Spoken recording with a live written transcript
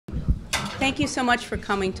Thank you so much for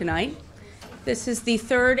coming tonight. This is the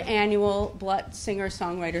third annual Blutt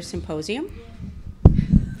Singer-Songwriter Symposium.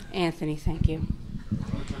 Anthony, thank you.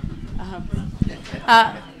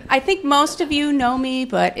 I think most of you know me,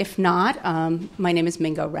 but if not, my name is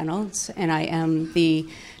Mingo Reynolds, and I am the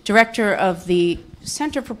director of the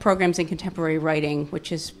Center for Programs in Contemporary Writing,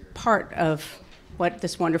 which is part of what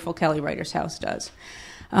this wonderful Kelly Writers House does.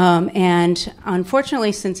 And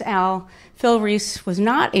unfortunately, since Phil Reese was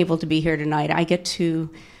not able to be here tonight, I get to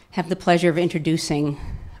have the pleasure of introducing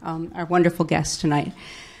our wonderful guest tonight.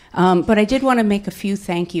 But I did want to make a few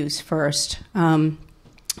thank yous first.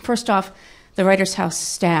 First off, the Writers House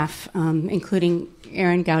staff, including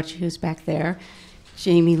Erin Gauchi, who's back there,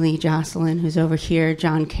 Jamie Lee Jocelyn, who's over here,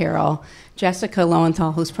 John Carroll, Jessica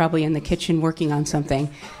Lowenthal, who's probably in the kitchen working on something.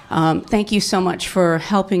 Thank you so much for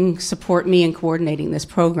helping support me in coordinating this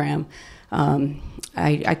program.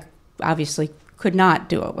 I obviously could not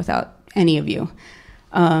do it without any of you.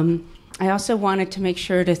 I also wanted to make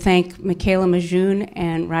sure to thank Michaela Majoun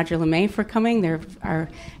and Roger LeMay for coming. They're our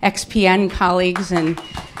XPN colleagues, and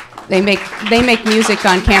they make music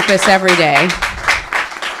on campus every day.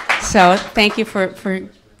 So thank you for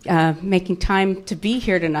making time to be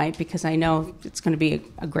here tonight, because I know it's going to be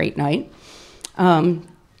a great night.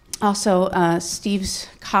 Also, Steve's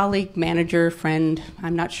colleague, manager, friend,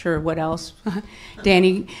 I'm not sure what else,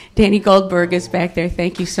 Danny Goldberg is back there.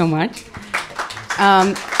 Thank you so much.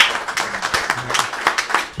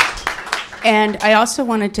 And I also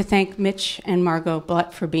wanted to thank Mitch and Margo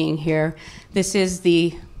Blutt for being here. This is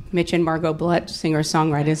the Mitch and Margo Blutt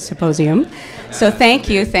Singer-Songwriter Symposium. So thank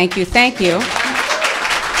you, thank you, thank you.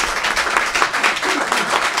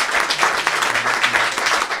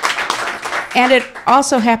 And it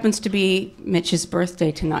also happens to be Mitch's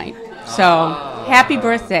birthday tonight. So happy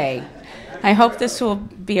birthday. I hope this will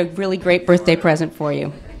be a really great birthday present for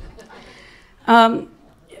you.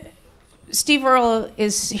 Steve Earle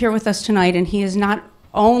is here with us tonight, and he is not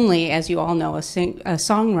only, as you all know, a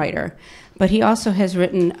songwriter, but he also has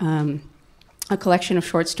written a collection of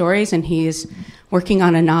short stories, and he is working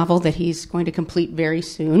on a novel that he's going to complete very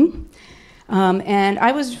soon. And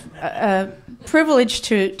I was privileged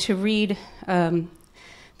to read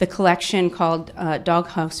the collection called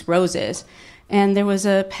Doghouse Roses, and there was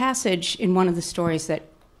a passage in one of the stories that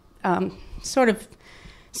sort of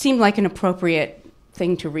seemed like an appropriate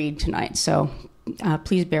thing to read tonight, so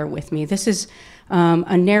please bear with me. This is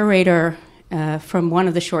a narrator from one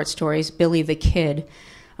of the short stories, Billy the Kid,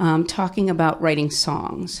 talking about writing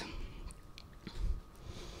songs.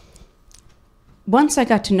 Once I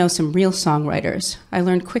got to know some real songwriters, I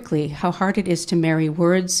learned quickly how hard it is to marry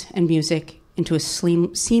words and music into a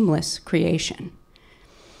seamless creation.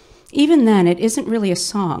 Even then, it isn't really a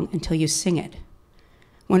song until you sing it.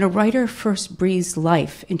 When a writer first breathes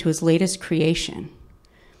life into his latest creation,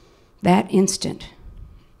 that instant,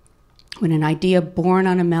 when an idea born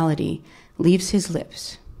on a melody leaves his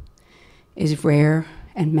lips, is rare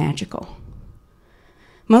and magical.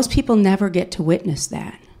 Most people never get to witness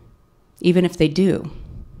that. Even if they do,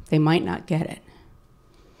 they might not get it.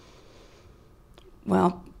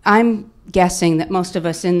 Well, I'm guessing that most of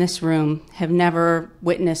us in this room have never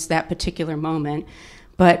witnessed that particular moment,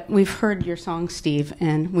 but we've heard your song, Steve,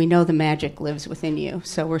 and we know the magic lives within you,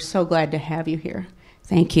 so we're so glad to have you here.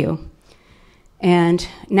 Thank you. And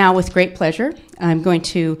now, with great pleasure, I'm going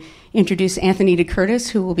to introduce Anthony DeCurtis,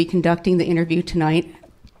 who will be conducting the interview tonight.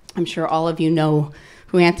 I'm sure all of you know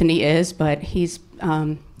who Anthony is, but he's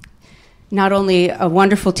not only a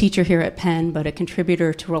wonderful teacher here at Penn, but a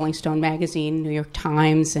contributor to Rolling Stone magazine, New York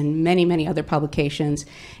Times, and many, many other publications.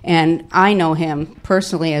 And I know him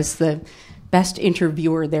personally as the best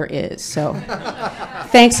interviewer there is. So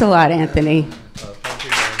thanks a lot, Anthony. Thank you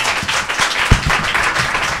very much.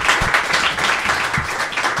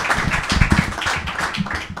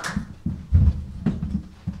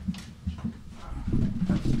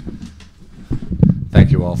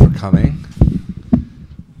 Thank you all for coming.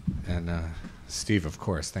 And Steve, of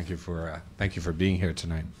course, thank you for being here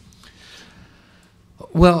tonight.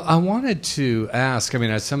 Well, I wanted to ask, I mean,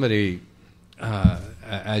 as somebody,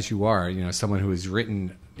 as you are, someone who has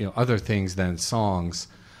written, other things than songs,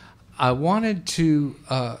 I wanted to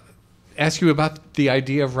ask you about the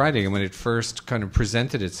idea of writing and when it first kind of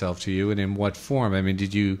presented itself to you, and in what form. I mean,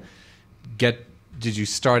 did you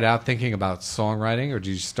start out thinking about songwriting, or did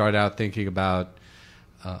you start out thinking about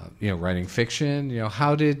writing fiction?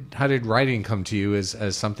 How did writing come to you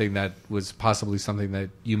as something that was possibly something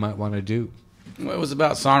that you might want to do? Well, it was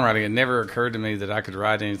about songwriting. It never occurred to me that I could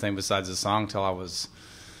write anything besides a song till I was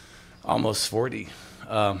almost 40.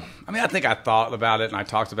 I mean, I think I thought about it and I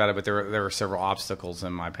talked about it, but there were several obstacles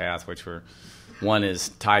in my path, which were, one is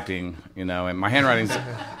typing, you know, and my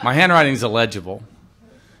handwriting's illegible,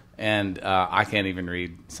 and I can't even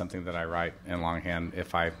read something that I write in longhand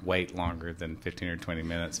if I wait longer than 15 or 20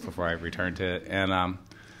 minutes before I return to it. And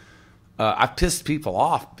I've pissed people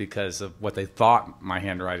off because of what they thought my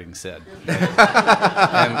handwriting said.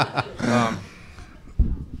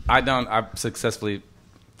 I've successfully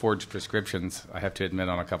forged prescriptions, I have to admit,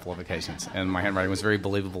 on a couple of occasions, and my handwriting was very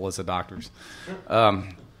believable as a doctor's.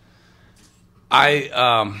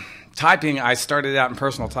 Typing, I started out in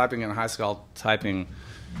personal typing in high school, typing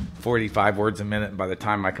 45 words a minute, and by the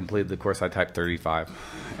time I completed the course, I typed 35.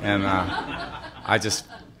 And I just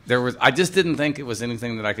didn't think it was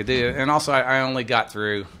anything that I could do. And also, I only got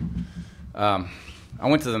through, I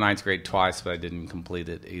went to the 9th grade twice, but I didn't complete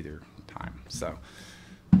it either time. So,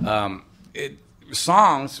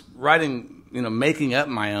 songs, writing, you know, making up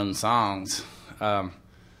my own songs, I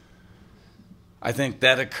think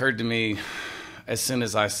that occurred to me as soon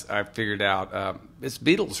as I figured out it's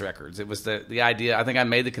Beatles records. It was the idea. I think I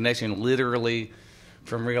made the connection literally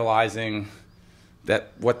from realizing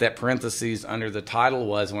that what that parentheses under the title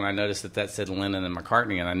was when I noticed that said Lennon and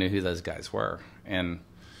McCartney, and I knew who those guys were, and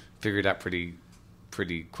figured out pretty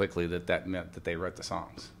quickly that meant that they wrote the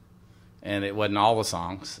songs. And it wasn't all the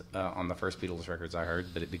songs on the first Beatles records I heard,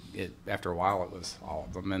 but after a while it was all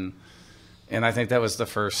of them. And I think that was the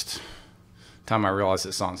first time I realized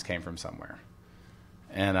that songs came from somewhere.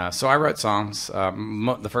 And so I wrote songs.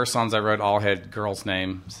 The first songs I wrote all had girls'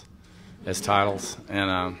 names as titles.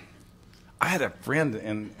 And I had a friend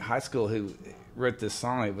in high school who wrote this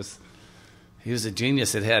song. He was a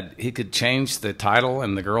genius. He could change the title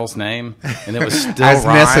and the girl's name, and it was still as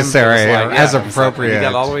rhymed. necessary, as Like, appropriate. he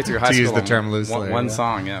got all the way through high to school. use the term loosely. One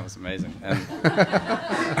song, yeah, it was amazing. And,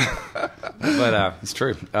 but it's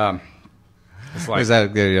true. It's like, is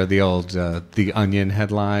that the old The Onion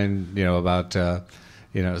headline? About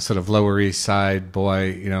sort of Lower East Side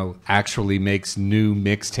boy, actually makes new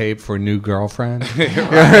mixtape for new girlfriend. right.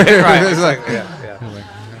 It's like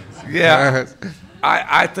yeah.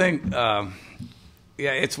 I think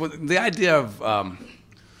it's the idea of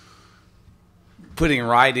putting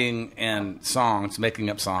writing and songs, making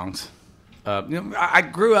up songs. I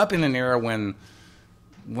grew up in an era when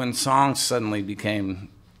songs suddenly became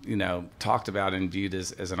talked about and viewed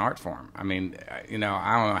as an art form. I mean, I don't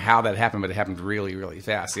know how that happened, but it happened really, really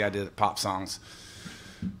fast. The idea that pop songs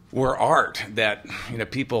were art, that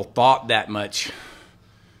people thought that much.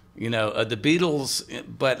 The Beatles,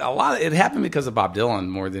 but a lot of it happened because of Bob Dylan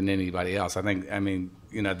more than anybody else. I mean,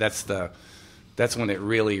 that's when it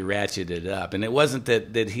really ratcheted up. And it wasn't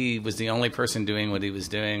that he was the only person doing what he was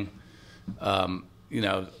doing. Folk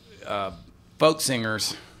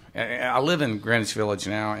singers. I live in Greenwich Village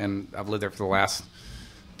now, and I've lived there for the last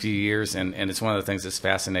few years. And it's one of the things that's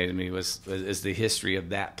fascinated me is the history of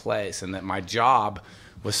that place, and that my job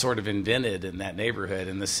was sort of invented in that neighborhood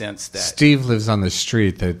in the sense that Steve lives on the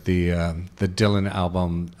street that the Dylan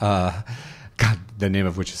album, God, the name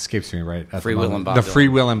of which escapes me right at Free the Will moment. and Bob the Dylan. Free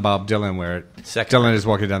Will and Bob Dylan, where Second Dylan is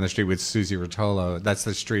walking down the street with Susie Rotolo. That's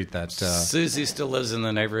the street that Susie still lives in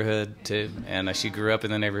the neighborhood too, and she grew up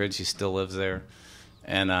in the neighborhood. She still lives there,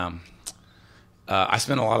 and I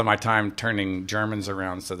spend a lot of my time turning Germans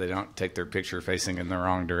around so they don't take their picture facing in the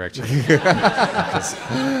wrong direction. Because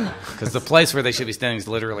the place where they should be standing is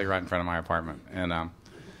literally right in front of my apartment. And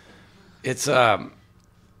it's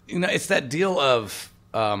it's that deal of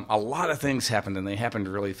a lot of things happened, and they happened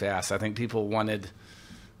really fast. I think people wanted,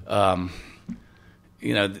 Bob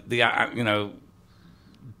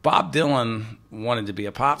Dylan wanted to be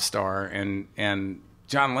a pop star, and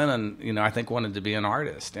John Lennon, I think wanted to be an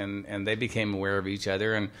artist, and they became aware of each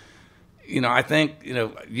other. And, I think,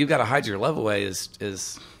 You've Got to Hide Your Love Away is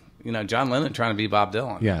John Lennon trying to be Bob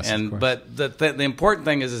Dylan. Yes, of course. But the important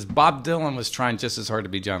thing is Bob Dylan was trying just as hard to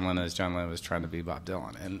be John Lennon as John Lennon was trying to be Bob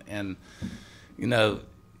Dylan. And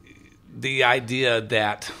the idea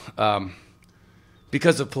that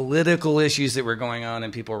because of political issues that were going on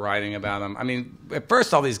and people writing about them, I mean, at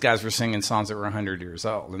first all these guys were singing songs that were 100 years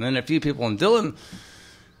old. And then a few people, and Dylan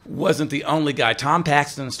wasn't the only guy. Tom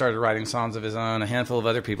Paxton started writing songs of his own. A handful of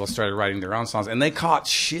other people started writing their own songs, and they caught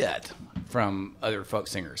shit from other folk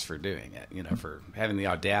singers for doing it. For having the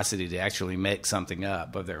audacity to actually make something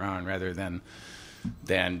up of their own rather than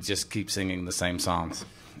just keep singing the same songs,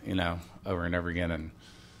 over and over again.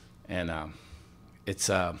 And it's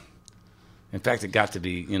in fact, it got to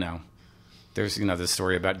be there's this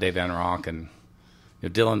story about Dave Van Ronk and.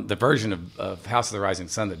 Dylan, the version of House of the Rising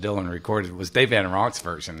Sun that Dylan recorded was Dave Van Ronk's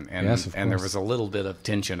version, and yes, of and there course. was a little bit of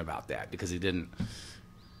tension about that because he didn't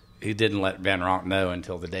he didn't let Van Ronk know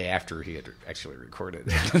until the day after he had actually recorded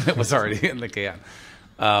it. It was already in the can.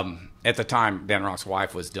 At the time, Van Ronk's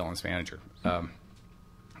wife was Dylan's manager.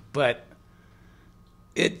 But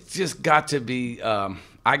it just got to be,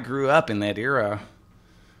 I grew up in that era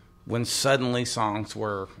when suddenly songs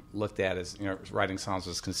were looked at as, writing songs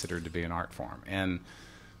was considered to be an art form. And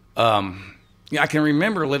I can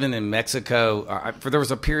remember living in Mexico. There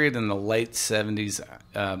was a period in the late 70s,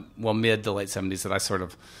 mid to late 70s, that I sort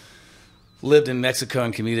of lived in Mexico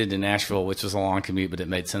and commuted to Nashville, which was a long commute, but it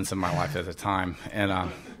made sense in my life at the time.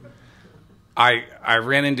 And I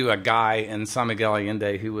ran into a guy in San Miguel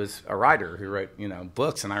Allende who was a writer who wrote,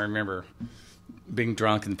 books. And I remember being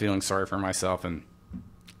drunk and feeling sorry for myself and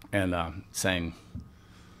saying,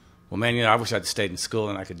 well, man, I wish I'd stayed in school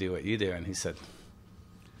and I could do what you do. And he said,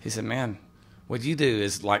 man, what you do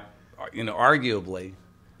is like, arguably,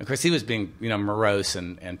 of course, he was being, morose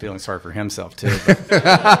and feeling sorry for himself too. But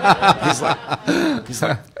he's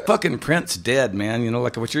like, fucking Prince dead, man.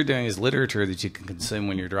 Like what you're doing is literature that you can consume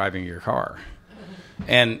when you're driving your car.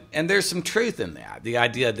 And there's some truth in that. The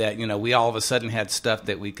idea that, we all of a sudden had stuff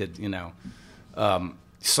that we could,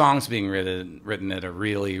 songs being written at a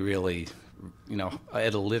really, really,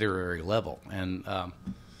 at a literary level. And,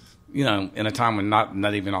 in a time when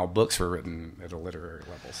not even all books were written at a literary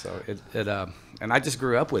level. So and I just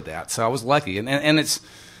grew up with that. So I was lucky. And it's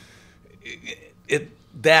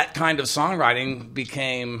that kind of songwriting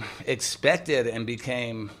became expected and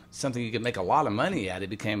became something you could make a lot of money at. It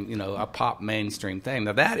became, a pop mainstream thing.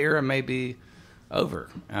 Now that era may be over.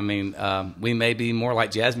 I mean, we may be more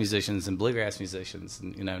like jazz musicians and bluegrass musicians.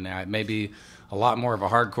 And, now it may be a lot more of a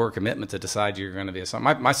hardcore commitment to decide you're going to be a song.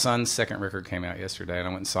 My son's second record came out yesterday, and I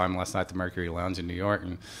went and saw him last night at the Mercury Lounge in New York,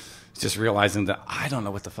 and just realizing that I don't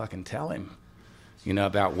know what to fucking tell him,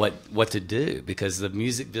 about what to do, because the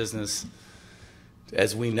music business,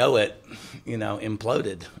 as we know it,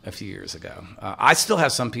 imploded a few years ago. I still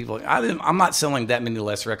have some people. I'm not selling that many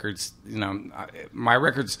less records. My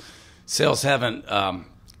records sales haven't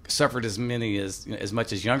suffered as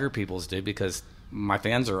much as younger people's do, because my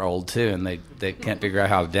fans are old too, and they can't figure out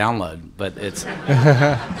how to download. But it's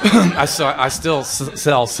I still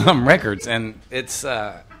sell some records, and it's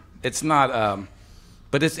not.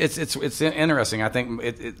 But it's interesting. I think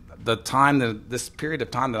this period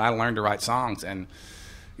of time that I learned to write songs, and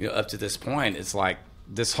up to this point, it's like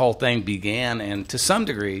this whole thing began and to some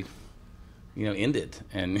degree, ended,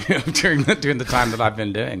 and during the time that I've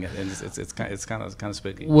been doing it, and it's kind of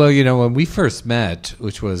spooky. Well, when we first met,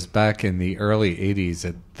 which was back in the early '80s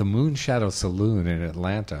at the Moonshadow Saloon in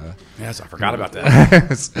Atlanta. Yes, I forgot about that.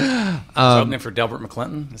 Was opening for Delbert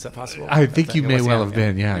McClinton. Is that possible? I think you may well have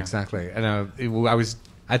been. Yeah, exactly. And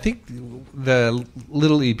I think the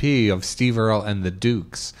little EP of Steve Earle and the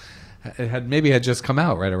Dukes had just come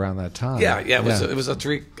out right around that time. Yeah. It was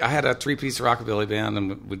I had a 3-piece rockabilly band,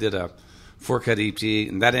 and we did a 4-cut EP,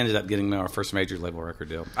 and that ended up getting me our first major label record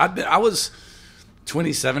deal. I was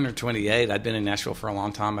 27 or 28. I'd been in Nashville for a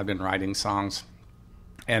long time. I'd been writing songs,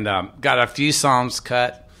 and got a few songs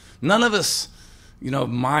cut. None of us,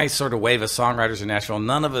 my sort of wave of songwriters in Nashville,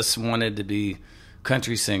 none of us wanted to be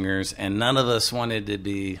country singers, and none of us wanted to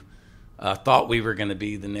be, thought we were going to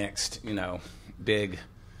be the next, big,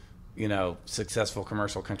 successful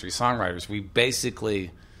commercial country songwriters. We basically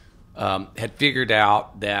had figured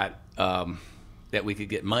out that we could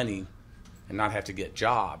get money and not have to get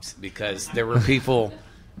jobs, because there were people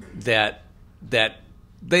there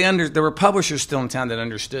were publishers still in town that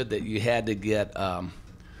understood that you had to get.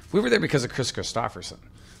 We were there because of Chris Christopherson.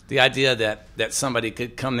 The idea that somebody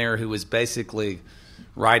could come there who was basically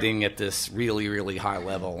writing at this really, really high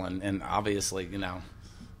level, and obviously, he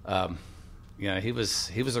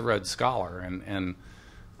was a Rhodes Scholar, and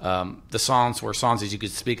the songs were songs that you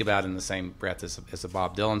could speak about in the same breath as a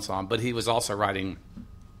Bob Dylan song, but he was also writing,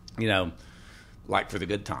 like for the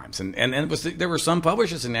good times, and there were some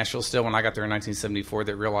publishers in Nashville still when I got there in 1974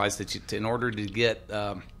 that realized that in order to get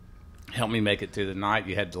Help Me Make It Through the Night,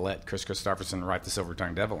 you had to let Chris Christopherson write The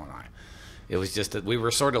Silver-Tongued Devil and I. It was just that we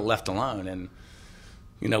were sort of left alone, and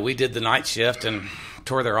we did the night shift and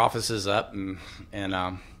tore their offices up and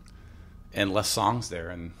left songs there,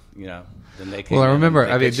 and then they came. Well, I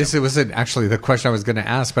remember. This wasn't actually the question I was going to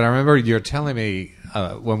ask, but I remember you're telling me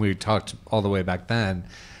when we talked all the way back then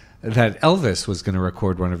that Elvis was going to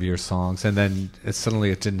record one of your songs, and then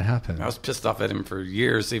suddenly it didn't happen. I was pissed off at him for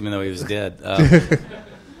years, even though he was dead.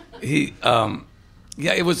 It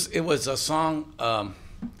was a song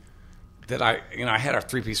that I had a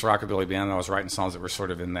 3-piece rockabilly band, and I was writing songs that were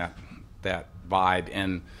sort of in that vibe.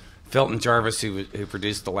 And Felton Jarvis, who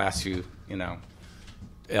produced the last few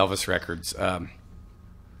Elvis records,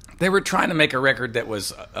 they were trying to make a record that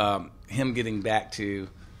was him getting back to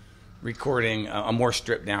recording a more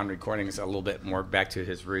stripped down recordings, a little bit more back to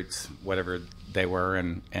his roots, whatever they were,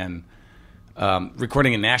 and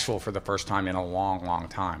recording in Nashville for the first time in a long, long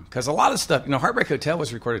time. Because a lot of stuff, Heartbreak Hotel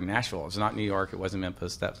was recorded in Nashville. It was not New York. It wasn't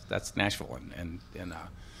Memphis. That's Nashville and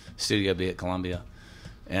Studio B at Columbia,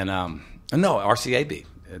 and no, RCAB,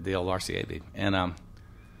 the old RCAB, and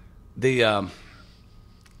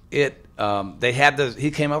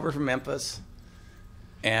he came over from Memphis,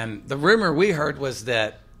 and the rumor we heard was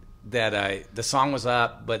that the song was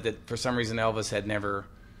up, but that for some reason Elvis had never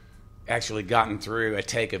actually gotten through a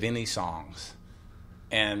take of any songs,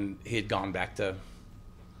 and he got back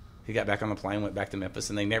on the plane, went back to Memphis,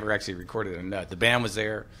 and they never actually recorded a note. The band was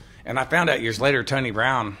there, and I found out years later Tony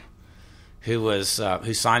Brown, who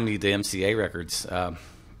signed me to MCA Records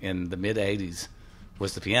in the mid '80s,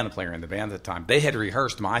 was the piano player in the band at the time. They had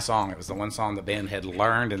rehearsed my song. It was the one song the band had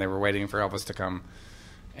learned, and they were waiting for Elvis to come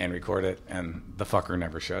and record it, and the fucker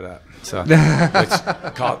never showed up. So, which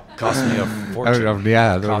cost me a fortune.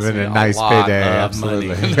 Yeah, that would have been a nice payday.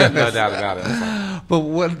 Absolutely, no doubt about it.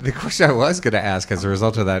 But the question I was going to ask, as a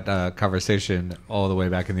result of that conversation all the way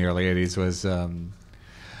back in the early '80s, was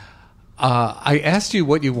I asked you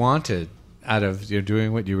what you wanted out of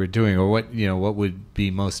doing what you were doing, or what would be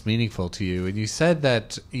most meaningful to you, and you said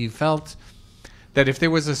that you felt that if there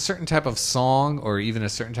was a certain type of song or even a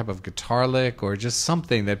certain type of guitar lick or just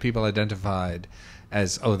something that people identified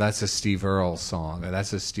as, oh, that's a Steve Earle song or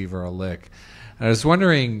that's a Steve Earle lick. And I was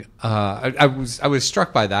wondering, I was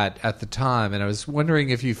struck by that at the time, and I was wondering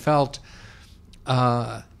if you felt,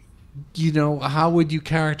 how would you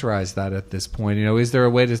characterize that at this point? Is there a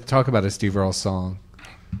way to talk about a Steve Earle song?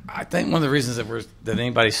 I think one of the reasons that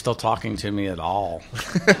anybody's still talking to me at all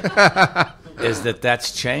is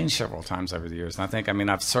that's changed several times over the years. And I think,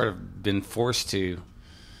 I've sort of been forced to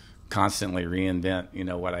constantly reinvent,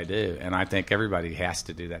 what I do. And I think everybody has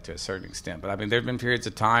to do that to a certain extent. But there have been periods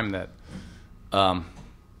of time that a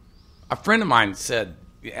friend of mine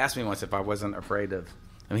asked me once if I wasn't afraid of,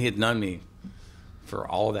 he had known me for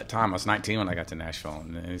all of that time. I was 19 when I got to Nashville.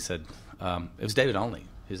 And he said, it was David Only.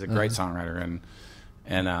 He's a great songwriter.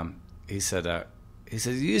 And he said, you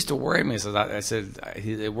used to worry me. I said,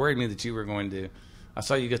 it worried me that you were going to. I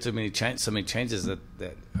saw you get so many changes that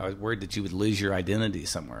I was worried that you would lose your identity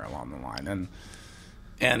somewhere along the line.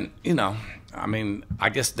 And I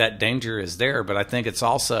guess that danger is there, but I think it's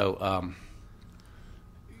also,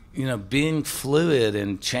 being fluid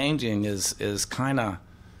and changing is kind of,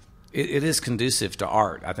 it is conducive to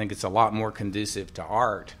art. I think it's a lot more conducive to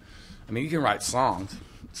art. You can write songs.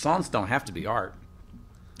 Songs don't have to be art.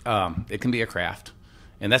 It can be a craft,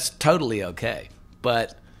 and that's totally okay.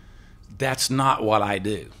 But that's not what I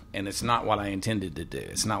do, and it's not what I intended to do.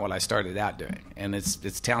 It's not what I started out doing, and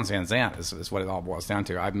it's Townes Van Zandt is what it all boils down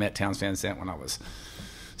to. I met Townes Van Zandt when I was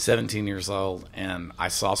 17 years old, and I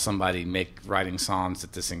saw somebody writing songs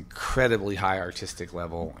at this incredibly high artistic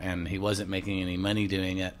level, and he wasn't making any money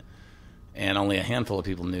doing it, and only a handful of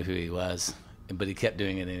people knew who he was, but he kept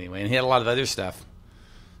doing it anyway. And he had a lot of other stuff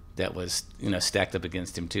that was stacked up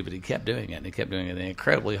against him too, but he kept doing it, and he kept doing it at an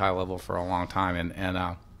incredibly high level for a long time,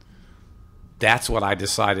 and that's what I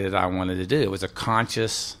decided I wanted to do. It was a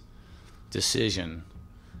conscious decision.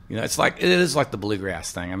 It is like the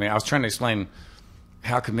bluegrass thing. I was trying to explain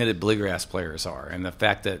how committed bluegrass players are, and the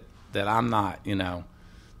fact that I'm not,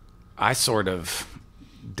 I sort of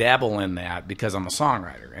dabble in that because I'm a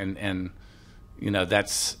songwriter, and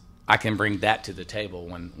that's, I can bring that to the table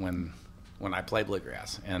when I play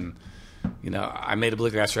bluegrass. And I made a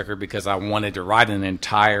bluegrass record because I wanted to write an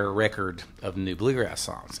entire record of new bluegrass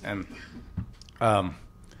songs. And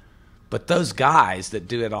but those guys that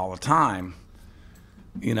do it all the time,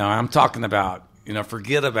 I'm talking about,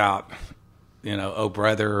 forget about, Oh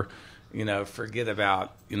Brother, forget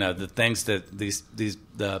about, the things that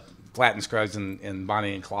the Platt and Scruggs and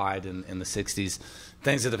Bonnie and Clyde in the 60s,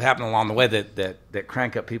 things that have happened along the way that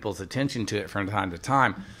crank up people's attention to it from time to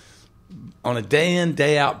time. On a day in,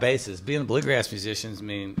 day out basis, being a bluegrass musician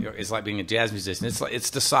is like being a jazz musician. It's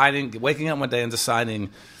deciding, waking up one day and deciding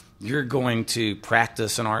you're going to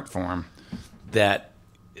practice an art form that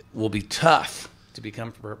will be tough to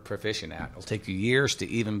become proficient at. It'll take you years to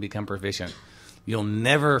even become proficient. You'll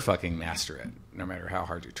never fucking master it, no matter how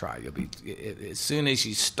hard you try. You'll be, as soon as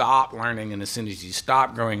you stop learning and as soon as you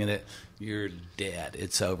stop growing in it, you're dead.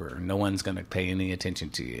 It's over. No one's going to pay any attention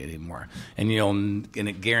to you anymore. And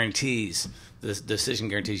it guarantees, this decision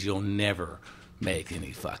guarantees you'll never make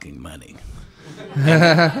any fucking money.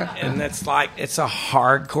 And that's like, it's a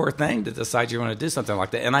hardcore thing to decide you want to do something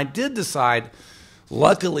like that. And I did decide,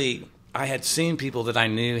 luckily, I had seen people that I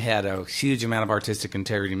knew had a huge amount of artistic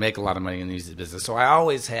integrity, make a lot of money in the music business. So I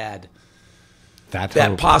always had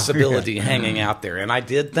that possibility hanging out there, and I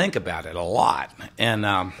did think about it a lot.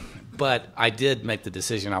 And but I did make the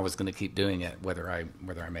decision I was going to keep doing it, whether I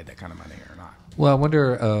made that kind of money or not. Well, I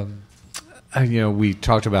wonder. We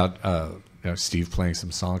talked about Steve playing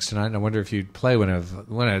some songs tonight, and I wonder if you'd play one of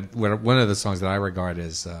the songs that I regard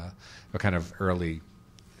as a kind of early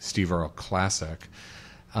Steve Earle classic.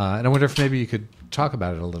 And I wonder if maybe you could talk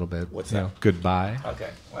about it a little bit. What's that? Goodbye.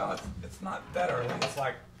 Okay. Well, it's not that early. It's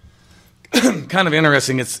like kind of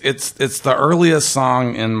interesting. It's the earliest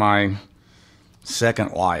song in my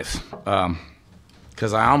second life,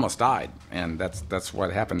 because I almost died, and that's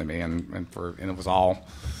what happened to me, and it was all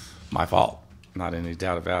my fault, not any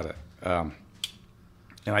doubt about it. And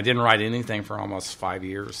I didn't write anything for almost 5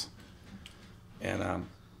 years, and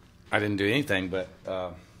I didn't do anything but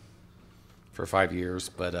for 5 years,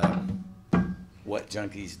 but what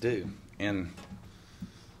junkies do, and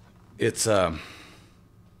it's I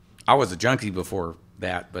was a junkie before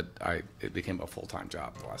that, but it became a full-time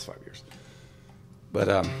job the last 5 years.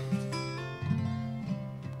 But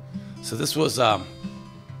so this was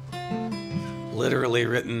literally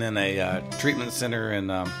written in a treatment center in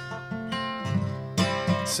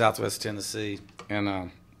Southwest Tennessee,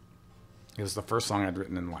 and it was the first song I'd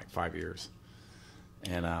written in like 5 years,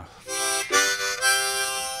 and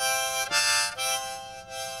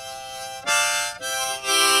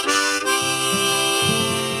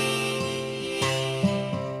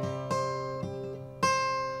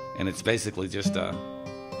it's basically just a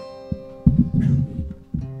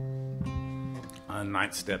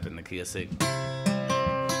ninth step in the key of C.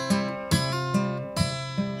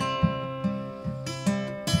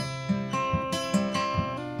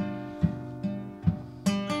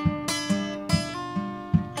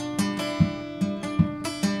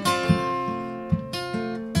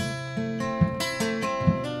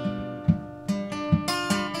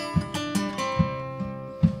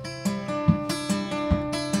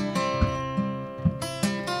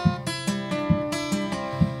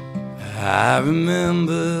 I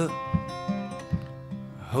remember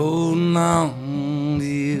holding on to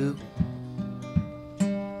you,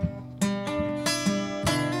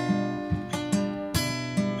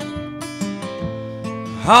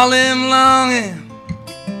 all them longing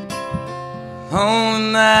on the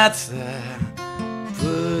nights I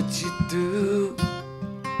put you through.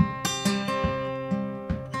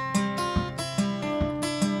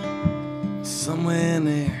 Somewhere in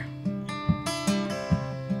there,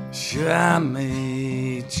 sure I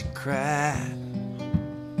made you cry,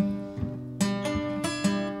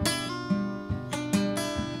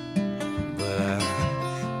 but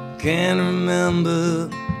I can't remember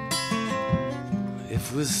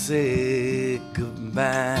if we said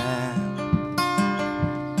goodbye.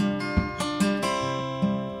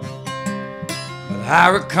 But I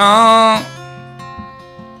recall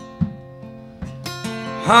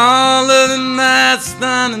all of the nights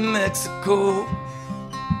down in Mexico,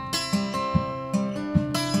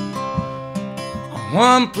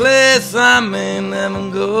 one place I may never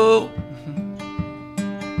go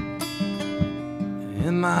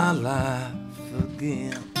in my life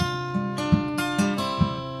again.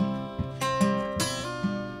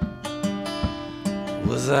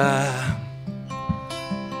 Was I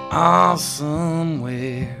off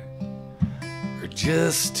somewhere or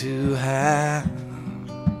just too high?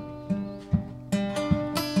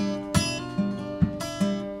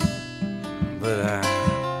 But I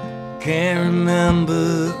can't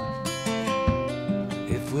remember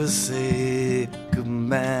if we said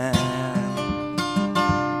goodbye.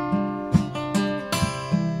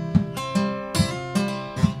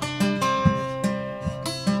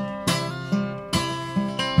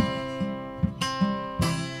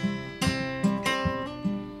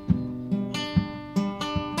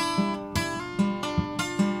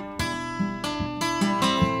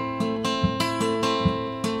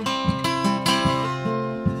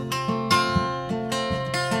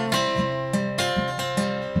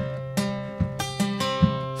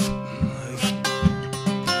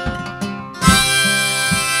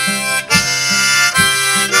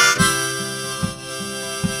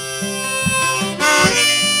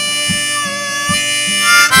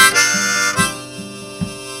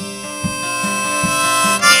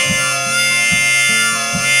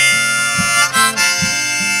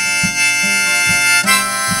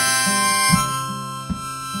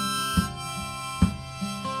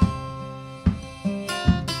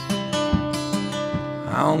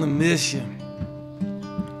 I only miss you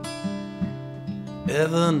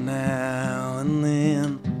ever now and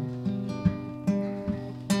then.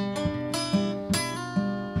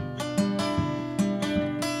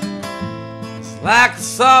 like a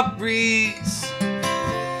soft breeze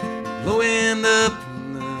blowing up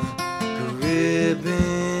from the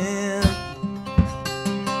Caribbean.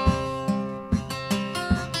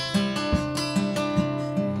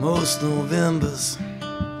 Most Novembers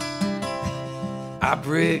I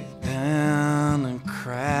break down and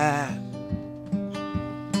cry,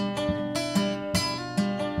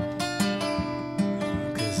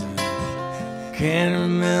 'cause I can't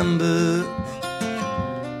remember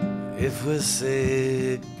if we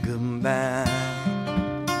said goodbye.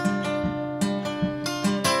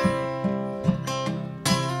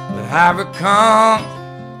 But I recall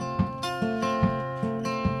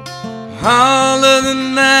all of the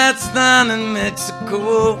nights down in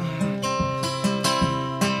Mexico.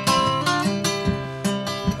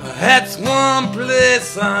 That's one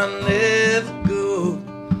place I never go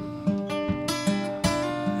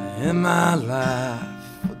in my life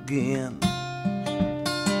again.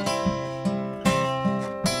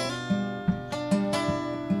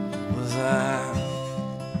 Was I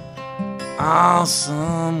all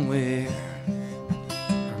somewhere,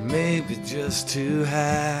 or maybe just too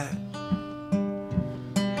high?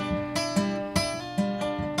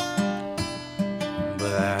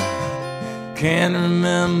 But I can't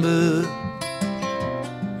remember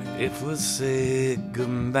if we said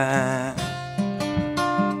goodbye.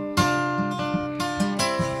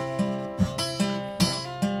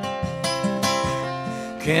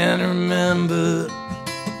 Can't remember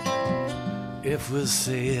if we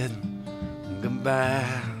said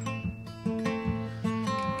goodbye.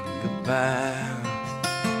 Goodbye.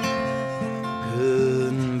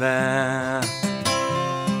 Goodbye.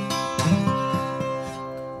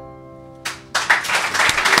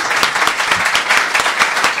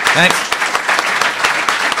 Thanks.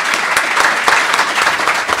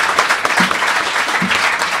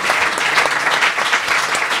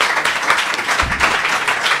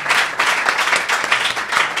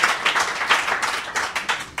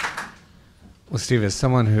 Well, Steve, as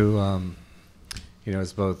someone who,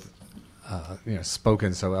 has both,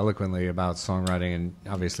 spoken so eloquently about songwriting and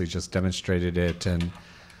obviously just demonstrated it, and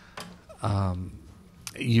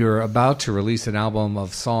you're about to release an album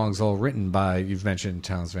of songs all written by, you've mentioned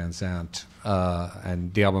Townes Van Zandt,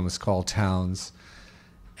 and the album is called Townes.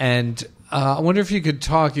 And I wonder if you could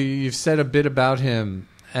talk, you've said a bit about him,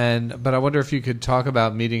 but I wonder if you could talk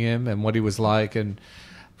about meeting him and what he was like,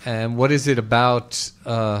 and what is it about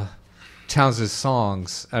Townes'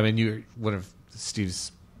 songs? I mean, one of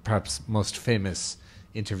Steve's perhaps most famous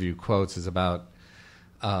interview quotes is about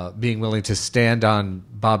being willing to stand on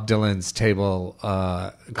Bob Dylan's table,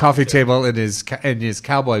 coffee table in his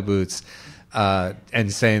cowboy boots,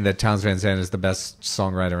 and saying that Townes Van Zandt is the best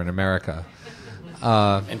songwriter in America.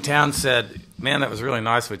 And Townes said, "Man, that was really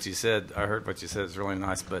nice what you said. I heard what you said. It's really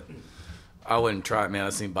nice, but I wouldn't try it, man.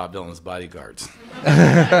 I've seen Bob Dylan's Bodyguards."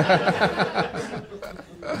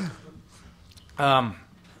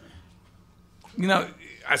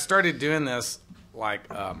 I started doing this like.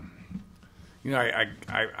 I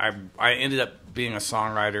ended up being a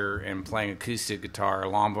songwriter and playing acoustic guitar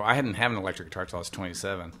long before. I hadn't had an electric guitar until I was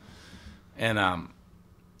 27. And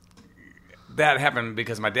that happened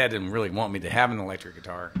because my dad didn't really want me to have an electric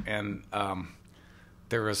guitar. And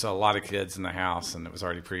there was a lot of kids in the house, and it was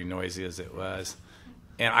already pretty noisy as it was.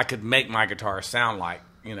 And I could make my guitar sound like,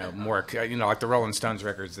 more, like the Rolling Stones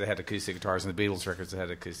records that had acoustic guitars and the Beatles records that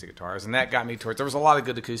had acoustic guitars. And that got me towards, there was a lot of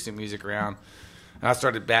good acoustic music around. And I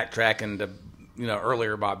started backtracking to,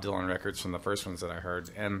 earlier Bob Dylan records from the first ones that I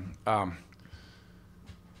heard. And,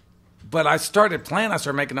 but I started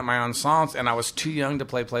making up my own songs, and I was too young to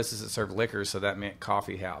play places that served liquor, so that meant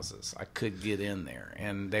coffee houses. I could get in there.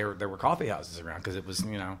 And there were coffee houses around because it was,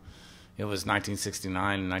 it was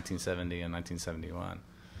 1969, 1970, and 1971.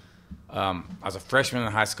 I was a freshman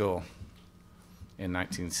in high school in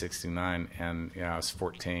 1969, and I was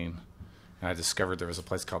 14. And I discovered there was a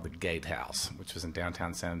place called the Gatehouse, which was in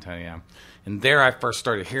downtown San Antonio. And there I first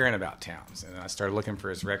started hearing about Townes. And I started looking for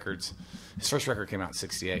his records. His first record came out in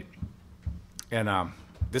 1968. And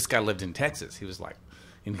this guy lived in Texas. He was like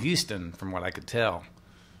in Houston, from what I could tell,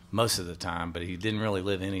 most of the time. But he didn't really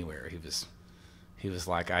live anywhere. He was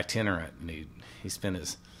like itinerant. And he spent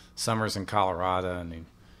his summers in Colorado, and he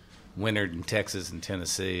wintered in Texas and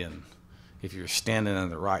Tennessee. And if you were standing in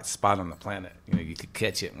the right spot on the planet, you could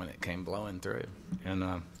catch it when it came blowing through.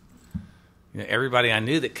 And everybody I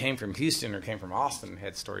knew that came from Houston or came from Austin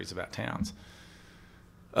had stories about Townes.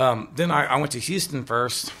 Then I went to Houston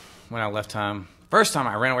first when I left home. First time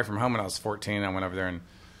I ran away from home when I was 14. I went over there and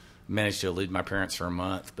managed to elude my parents for a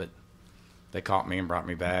month, but they caught me and brought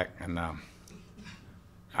me back. And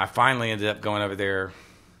I finally ended up going over there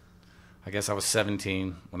I guess I was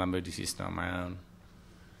 17 when I moved to Houston on my own.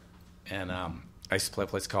 And I used to play a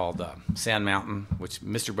place called Sand Mountain, which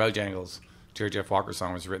Mr. Bojangles, Jerry Jeff Walker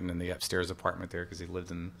song, was written in the upstairs apartment there because he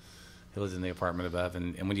lived in the apartment above.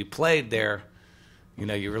 And when you played there, you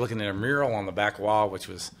know, you were looking at a mural on the back wall, which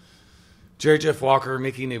was Jerry Jeff Walker,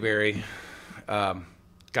 Mickey Newberry,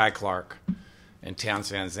 Guy Clark, and Townes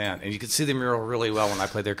Van Zandt. And you could see the mural really well when I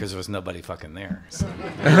played there because there was nobody fucking there. So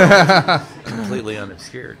completely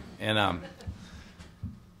unobscured. And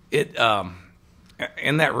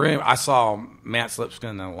in that room, I saw Matt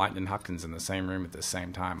Slipskin and Lightning Hopkins in the same room at the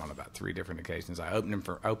same time on about 3 different occasions. I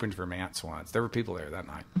opened for Matt's once. There were people there that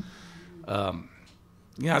night.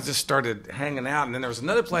 You know, I just started hanging out. And then there was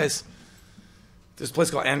another place. There's a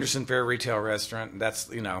place called Anderson Fair Retail Restaurant. That's,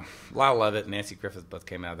 you know, Lyle Lovett and Nancy Griffith both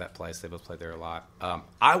came out of that place. They both played there a lot.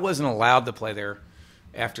 I wasn't allowed to play there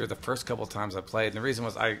after the first couple of times I played. And the reason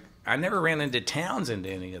was I never ran into Townes into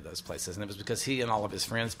any of those places. And it was because he and all of his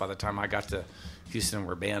friends, by the time I got to Houston,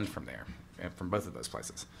 were banned from there, and from both of those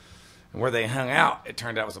places. And where they hung out, it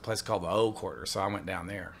turned out was a place called the Old Quarter. So I went down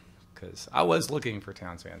there because I was looking for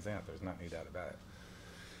Townes Van Zandt. There's not any doubt about it.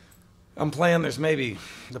 I'm playing, there's maybe,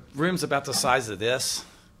 the room's about the size of this.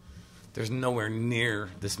 There's nowhere near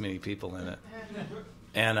this many people in it.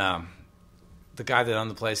 And the guy that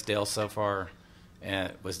owned the place, Dale Sofar,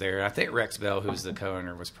 was there. I think Rex Bell, who's the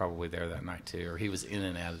co-owner, was probably there that night too, or he was in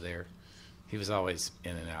and out of there. He was always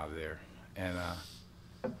in and out of there. And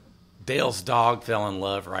Dale's dog fell in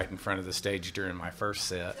love right in front of the stage during my first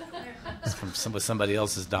set with somebody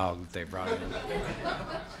else's dog that they brought in.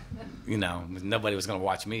 You know, nobody was going to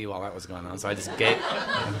watch me while that was going on, so I just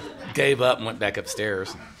gave up and went back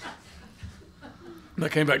upstairs. And I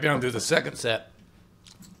came back down to do the second set,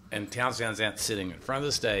 and Townes Van Zandt sitting in front of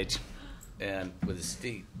the stage and with his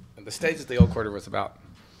feet. And the stage at the Old Quarter was about,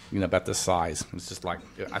 you know, about this size. It's just like,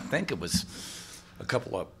 I think it was a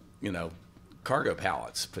couple of, you know, cargo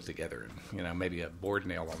pallets put together, and, you know, maybe a board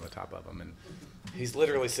nail on the top of them. And he's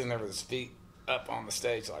literally sitting there with his feet up on the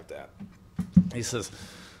stage like that. He says,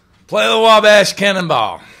 "Play the Wabash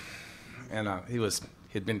Cannonball." And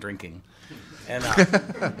he'd been drinking. And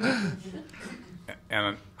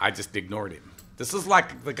and I just ignored him. This is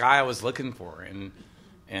like the guy I was looking for,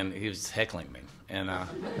 and he was heckling me. And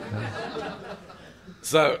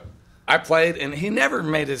so I played, and he never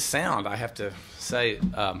made his sound, I have to say,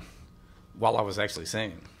 while I was actually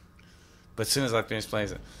singing. But as soon as I finished playing,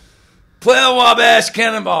 he said, "Play the Wabash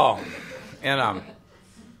Cannonball." And I'm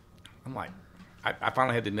like, I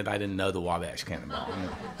finally had to admit I didn't know the Wabash Cannonball.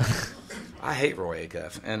 I hate Roy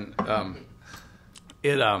Acuff. And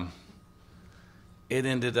it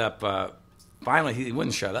ended up, finally he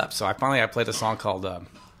wouldn't shut up. So I played a song called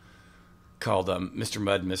Mr.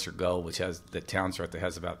 Mud and Mr. Gold, which has, that Townes wrote, that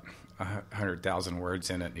has about 100,000 words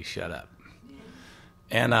in it, and he shut up.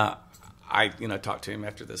 And I, you know, talked to him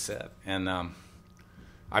after the set, and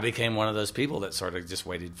I became one of those people that sort of just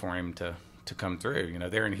waited for him to come through. You know,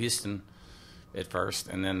 they're in Houston at first,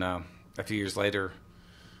 and then a few years later,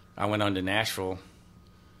 I went on to Nashville,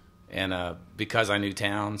 and because I knew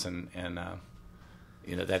Townes, and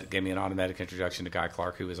you know, that gave me an automatic introduction to Guy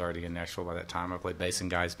Clark, who was already in Nashville by that time. I played bass in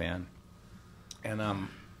Guy's band, and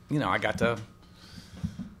you know, I got to.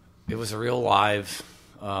 It was a real live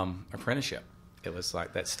apprenticeship. It was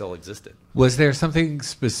like that still existed. Was there something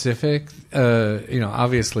specific? You know,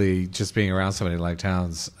 obviously, just being around somebody like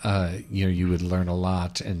Townes, you know, you would learn a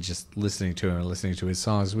lot, and just listening to him and listening to his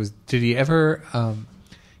songs. Did he ever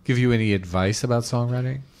give you any advice about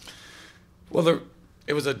songwriting? Well,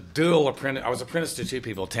 it was a dual apprentice. I was apprenticed to 2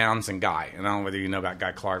 people, Townes and Guy. And I don't know whether you know about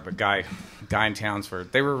Guy Clark, but Guy and Townes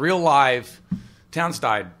were real live. Townes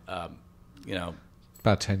died, you know,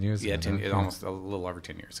 about 10 years ago. Yeah, almost a little over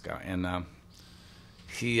 10 years ago, and.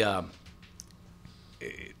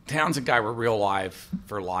 Townes and Guy were real live,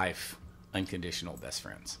 for life, unconditional best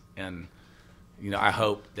friends. And, you know, I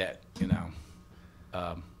hope that, you know,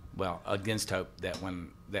 well, against hope that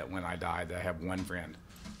when I die, that I have one friend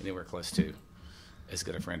anywhere close to as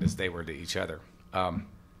good a friend as they were to each other.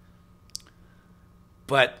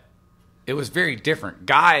 But it was very different.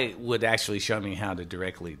 Guy would actually show me how to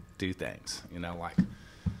directly do things, you know, like,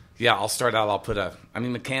 yeah, I'll start out,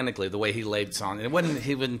 mechanically, the way he laid songs. He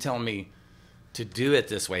wasn't telling me to do it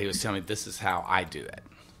this way. He was telling me, this is how I do it.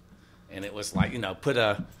 And it was like, you know,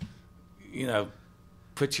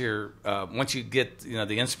 once you get, you know,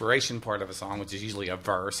 the inspiration part of a song, which is usually a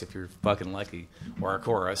verse, if you're fucking lucky, or a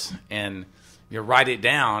chorus, and you write it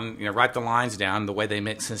down, you know, write the lines down, the way they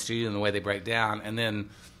make sense to you and the way they break down, and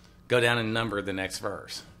then go down and number the next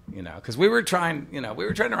verse, you know. Because we were trying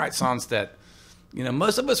to write songs that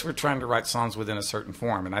most of us were trying to write songs within a certain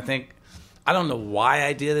form. And I don't know why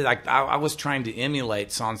I did it. I was trying to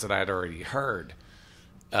emulate songs that I had already heard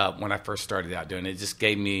when I first started out doing it. It just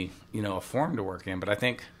gave me, a form to work in. But I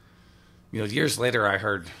think, years later I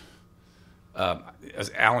heard,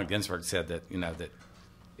 as Allen Ginsberg said that, that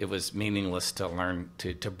it was meaningless to learn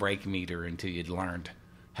to break meter until you'd learned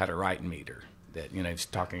how to write meter. That, he's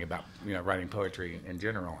talking about, writing poetry in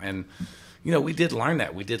general. And, we did learn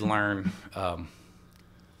that. We did learn,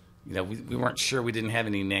 we weren't sure. We didn't have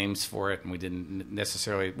any names for it, and we didn't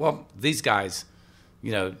necessarily. Well, these guys,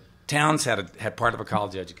 Towns had part of a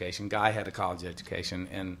college education. Guy had a college education,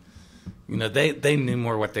 and they knew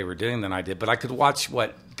more what they were doing than I did. But I could watch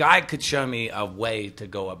what Guy could show me a way to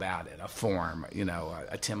go about it, a form,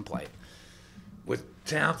 a template. With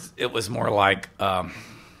Towns, it was more like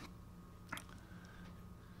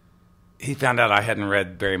he found out I hadn't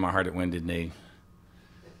read "Bury My Heart at Wounded Knee,"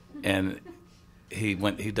 and he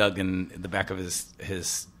dug in the back of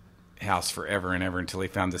his house forever and ever until he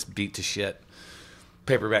found this beat to shit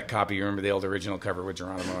paperback copy. You remember the old original cover with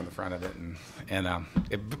Geronimo on the front of it, and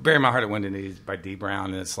 "Bury My Heart at Wounded Knee" by D.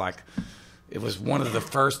 Brown, and it's like it was one of the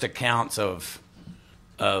first accounts of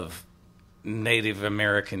Native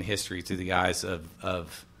American history through the eyes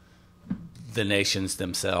of the nations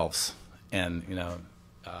themselves, and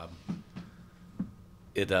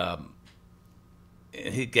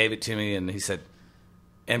he gave it to me, and he said,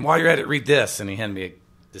 "And while you're at it, read this." And he handed me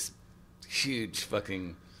this huge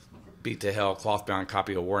fucking beat to hell cloth-bound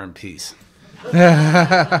copy of War and Peace.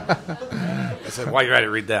 I said, "While you're at it,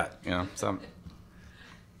 read that." So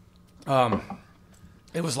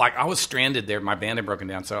it was like I was stranded there. My band had broken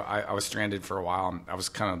down, so I was stranded for a while. I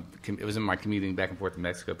was it was in my commuting back and forth to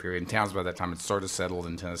Mexico period. And Towns by that time had sort of settled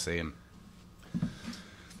in Tennessee, and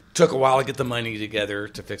took a while to get the money together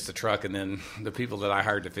to fix the truck, and then the people that I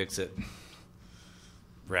hired to fix it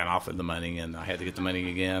ran off with the money, and I had to get the money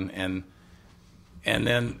again. And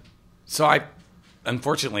then, so I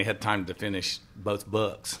unfortunately had time to finish both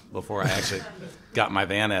books before I actually got my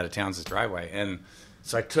van out of Towns' driveway. And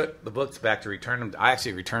so I took the books back to return them. I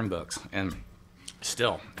actually returned books, and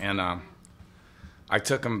still. And I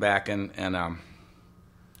took them back, and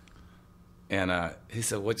he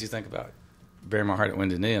said, "What'd you think about it? Bury My Heart at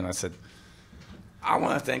Wounded Knee?" And I said, "I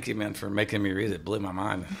want to thank you, man, for making me read it. It blew my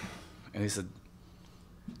mind." And he said,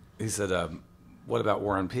 "What about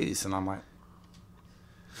War and Peace?" And I'm like,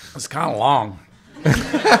 "It's kind of long."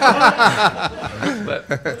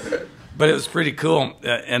 but it was pretty cool.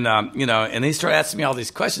 And he started asking me all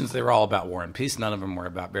these questions. They were all about War and Peace. None of them were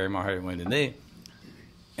about Bury My Heart at Wounded Knee.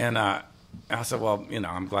 And I said, "Well,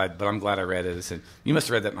 I'm glad I read it." I said, "You must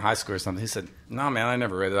have read that in high school or something." He said, "No, man, I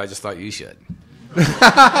never read it. I just thought you should."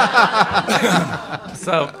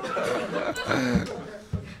 So,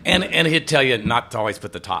 and he'd tell you not to always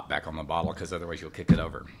put the top back on the bottle because otherwise you'll kick it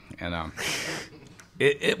over. And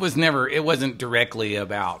it wasn't directly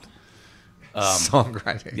about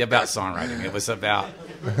songwriting. Yeah, about songwriting. It was about,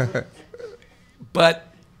 but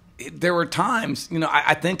there were times,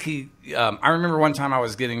 I think I remember one time I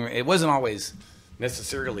was getting, it wasn't always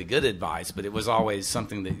necessarily good advice, but it was always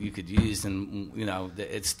something that you could use, and,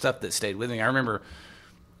 it's stuff that stayed with me. I remember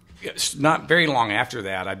not very long after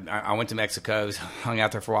that, I went to Mexico, hung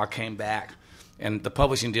out there for a while, came back, and the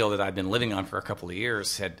publishing deal that I'd been living on for a couple of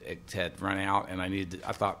years had run out, and I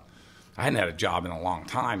thought, I hadn't had a job in a long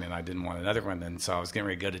time, and I didn't want another one, and so I was getting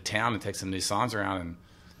ready to go to town and take some new songs around,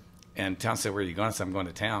 and Town said, "Where are you going?" I said, "I'm going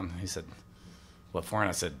to town." He said, "What for?" And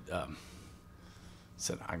I said,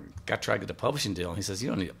 "I got to try to get a publishing deal." And he says, "You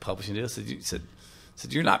don't need a publishing deal." He said,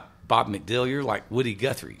 "You're not Bob McDill. You're like Woody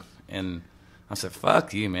Guthrie." And I said,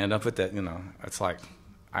 "Fuck you, man. Don't put that, It's like,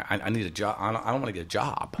 I need a job. I don't want to get a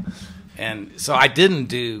job." And so I didn't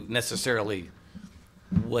do necessarily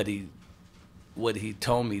what he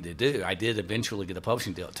told me to do. I did eventually get a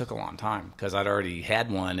publishing deal. It took a long time because I'd already had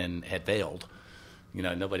one and had failed.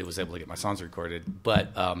 Nobody was able to get my songs recorded.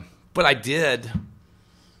 But I did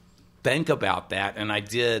think about that, and it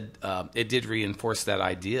did reinforce that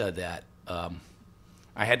idea that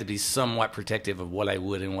I had to be somewhat protective of what I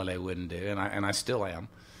would and what I wouldn't do, and I still am,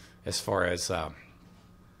 as far as I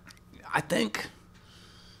think.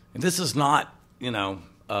 And this is not,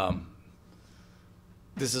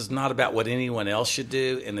 this is not about what anyone else should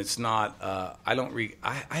do, and it's not. I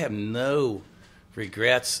have no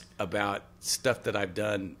regrets about stuff that I've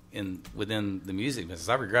done within the music business.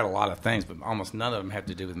 I regret a lot of things, but almost none of them have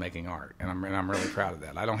to do with making art, and I'm really proud of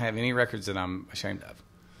that. I don't have any records that I'm ashamed of.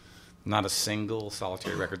 Not a single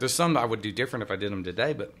solitary record. There's some I would do different if I did them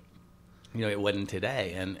today, but it wasn't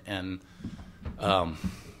today. And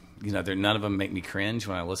you know, none of them make me cringe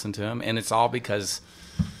when I listen to them, and it's all because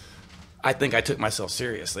I think I took myself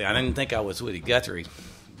seriously. I didn't think I was Woody Guthrie,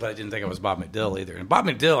 but I didn't think I was Bob McDill either. And Bob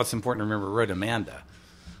McDill, it's important to remember, wrote Amanda.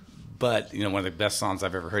 But, you know, one of the best songs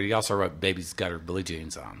I've ever heard. He also wrote Baby's Got Her Blue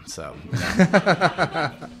Jeans On. So, you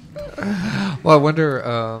know. Well, I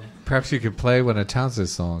wonder, perhaps you could play one of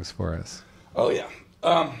Townsend's songs for us. Oh, yeah.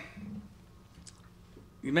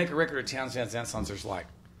 You make a record of Townsend's songs, there's like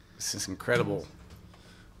this incredible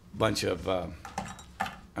bunch of, I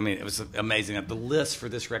mean, it was amazing. The list for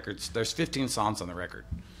this record, there's 15 songs on the record.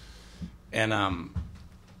 And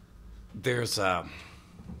there's, I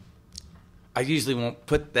usually won't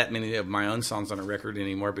put that many of my own songs on a record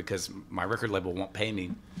anymore because my record label won't pay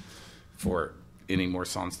me for any more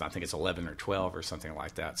songs. I think it's 11 or 12 or something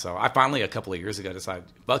like that. So I finally, a couple of years ago, decided,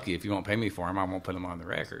 Bucky, if you won't pay me for them, I won't put them on the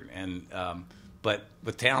record. And but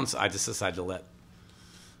with Towns, I just decided to let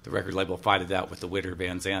the record label fight it out with the Witter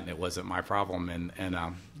Van Zandt. It wasn't my problem. And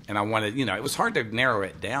I wanted, you know, it was hard to narrow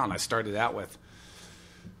it down. I started out with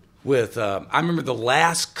I remember the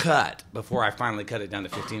last cut before I finally cut it down to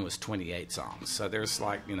 15 was 28 songs. So there's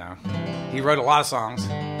like, you know, he wrote a lot of songs.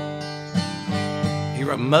 He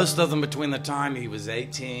wrote most of them between the time he was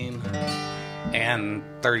 18 and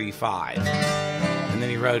 35. And then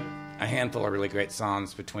he wrote a handful of really great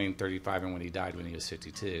songs between 35 and when he died when he was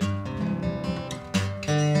 52.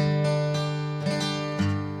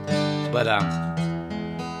 But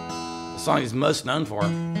the song he's most known for,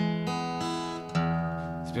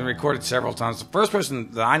 it's been recorded several times. The first person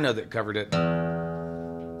that I know that covered it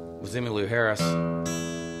was Emmylou Harris.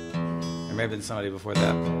 There may have been somebody before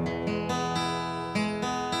that.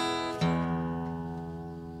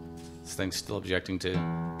 This thing's still objecting to.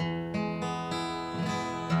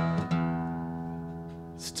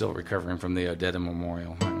 Still recovering from the Odetta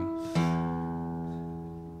Memorial.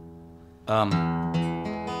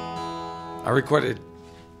 I recorded,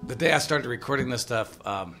 the day I started recording this stuff,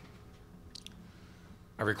 I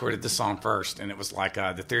recorded this song first, and it was like,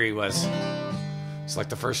 the theory was, it's like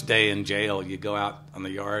the first day in jail, you go out on the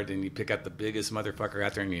yard and you pick up the biggest motherfucker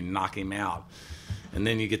out there and you knock him out. And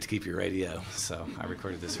then you get to keep your radio. So I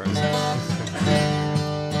recorded this first.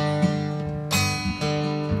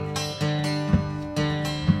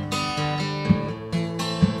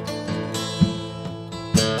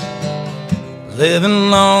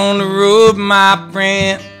 Living on the road, my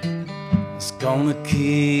friend, it's gonna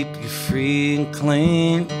keep you free and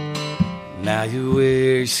clean. Now you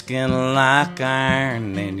wear your skin like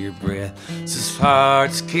iron and your breath is as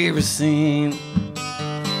hard as kerosene.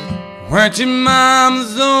 Weren't your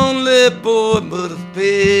mama's only boy, but a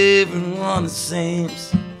favorite one it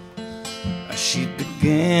seems. She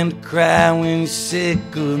began to cry when you said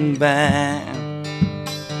goodbye.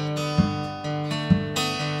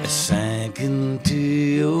 It sank into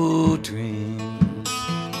your dreams.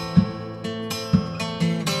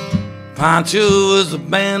 Pancho was a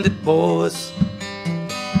bandit, boys.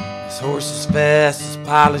 His horse was fast as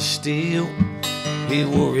polished steel. He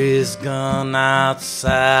wore his gun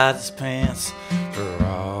outside his pants for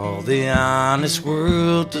all the honest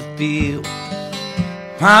world to feel.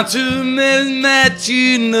 Pancho met his match,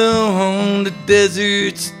 you know, on the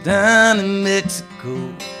deserts down in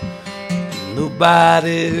Mexico.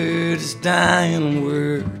 Nobody heard his dying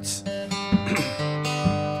words.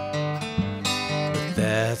 But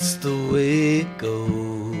that's the way it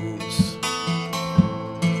goes.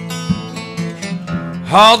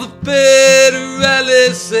 All the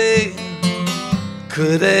federalists say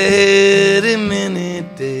could have had him any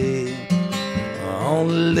day.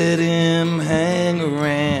 Only let him hang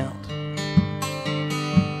around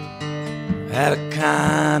out of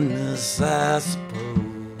kindness, I suppose.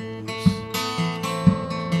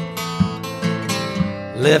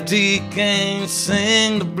 Lefty can't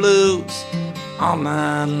sing the blues all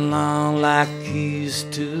night long like he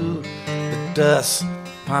used to. The dust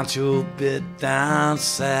Pancho bit down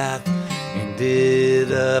south,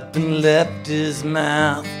 ended up and left his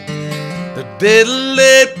mouth. The dead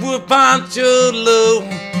let poor Pancho low,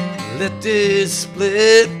 let this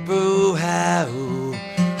split row how,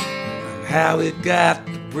 and how he got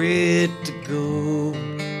the bread to go.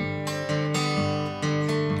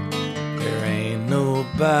 There ain't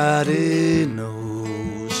nobody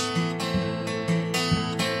knows.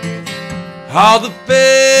 All the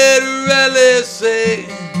federalists say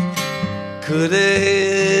could have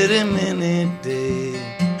had him any day.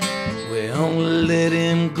 We only let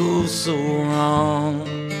him go so wrong.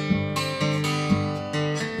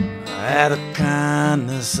 Out of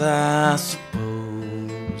kindness, I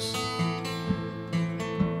suppose.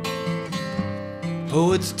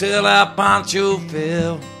 Poets tell how Pancho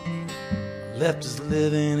fell, left us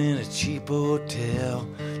living in a cheap hotel.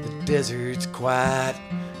 The desert's quiet,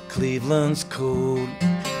 Cleveland's cold,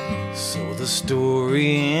 so the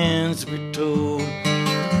story ends, we're told.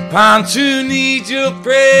 Pontoon needs your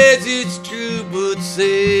praise, it's true, but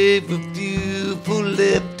save a few for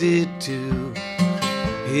left it too.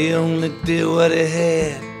 He only did what he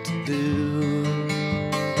had to do.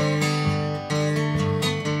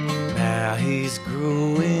 Now he's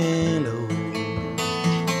growing old.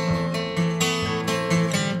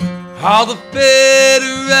 All the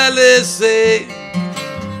Federalists say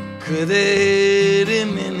could hit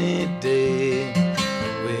him any day.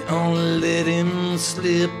 We only let him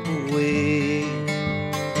slip away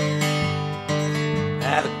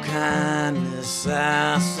out of kindness,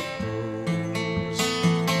 I suppose.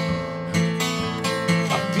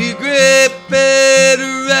 A few great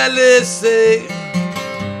Federalists say we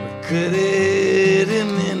could hit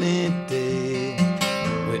him any day.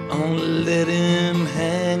 We only let him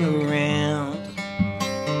hang around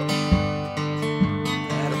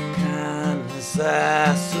out of kindness,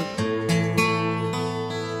 I suppose.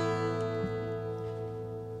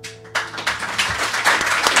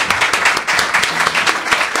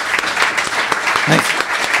 Thanks.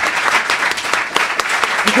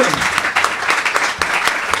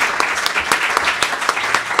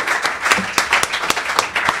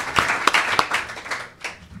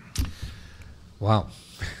 Wow.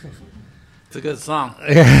 It's a good song.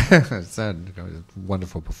 It's a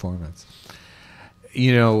wonderful performance.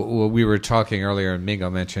 You know, well, we were talking earlier, and Mingo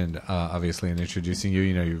mentioned, obviously, in introducing you,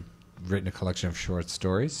 you've written a collection of short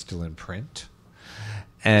stories, still in print.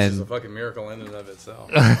 And This is a fucking miracle in and of itself.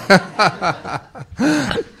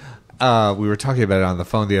 we were talking about it on the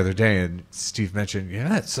phone the other day, and Steve mentioned,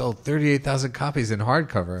 it sold 38,000 copies in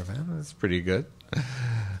hardcover. Man, that's pretty good.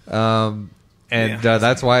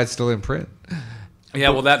 That's why it's still in print.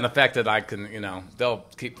 Yeah, well, that and the fact that I can, they'll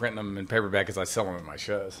keep printing them in paperback as I sell them at my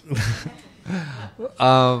shows.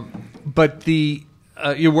 But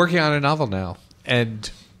you're working on a novel now, and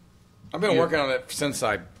I've been working on it since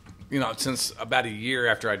since about a year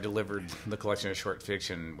after I delivered the collection of short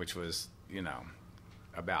fiction, which was,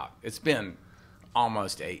 it's been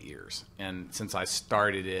almost 8 years, and since I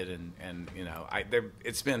started it, and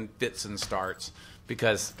it's been fits and starts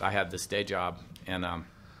because I had this day job, and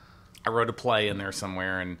I wrote a play in there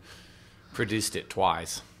somewhere and produced it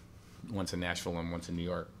twice, once in Nashville and once in New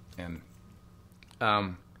York, and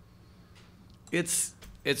it's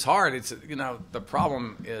hard. It's the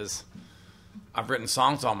problem is I've written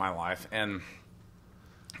songs all my life, and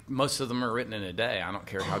most of them are written in a day. I don't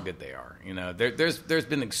care how good they are. There's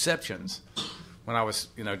been exceptions when I was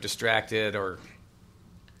distracted or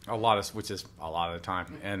which is a lot of the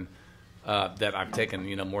time, and that I've taken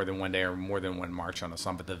more than one day or more than one march on a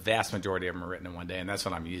song. But the vast majority of them are written in one day, and that's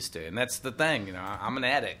what I'm used to. And that's the thing. I'm an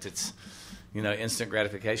addict. It's instant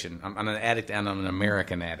gratification. I'm an addict, and I'm an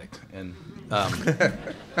American addict, and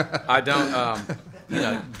I don't.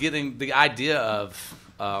 Getting the idea of,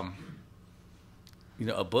 a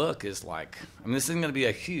book is like, this isn't going to be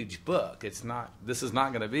a huge book. It's not. This is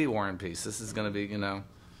not going to be War and Peace. This is going to be,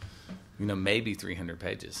 maybe 300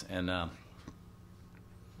 pages, and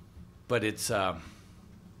but it's been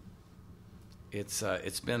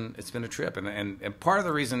a trip, and part of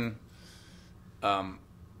the reason,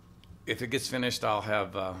 if it gets finished, I'll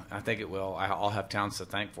have, I think it will, I'll have Towns to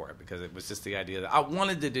thank for it, because it was just the idea that I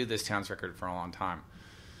wanted to do this Towns record for a long time.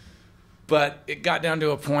 But it got down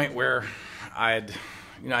to a point where I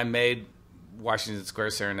made Washington Square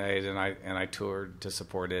Serenade, and I toured to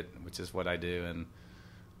support it, which is what I do.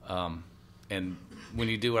 And when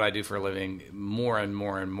you do what I do for a living, more and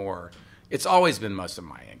more and more, it's always been most of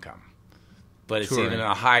my income. But it's touring.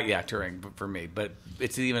 Even touring for me. But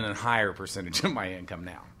it's even a higher percentage of my income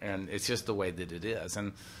now, and it's just the way that it is,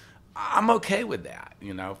 and I'm okay with that,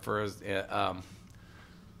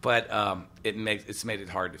 but it's made it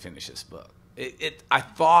hard to finish this book. I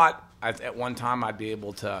thought at one time I'd be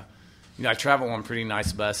able to, I travel on pretty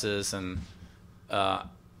nice buses, and I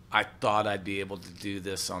thought I'd be able to do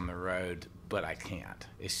this on the road, but I can't.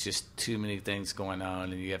 It's just too many things going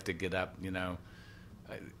on, and you have to get up,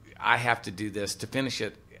 I have to do this to finish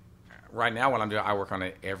it. Right now, what I'm doing, I work on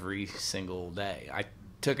it every single day. I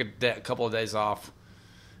took a couple of days off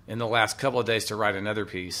in the last couple of days to write another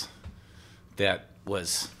piece that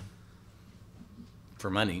was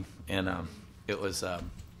for money, and it's a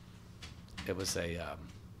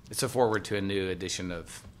forward to a new edition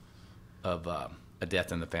of A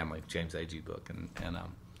Death in the Family, James Agee book, and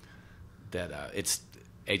it's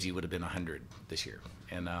Agee would have been 100 this year,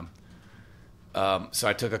 and so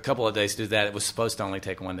I took a couple of days to do that. It was supposed to only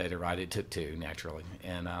take one day to write. It took two, naturally,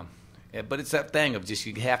 and But it's that thing of just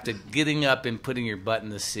you have to getting up and putting your butt in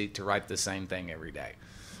the seat to write the same thing every day.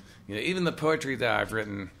 You know, even the poetry that I've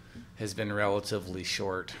written has been relatively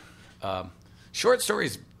short. Short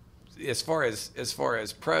stories, as far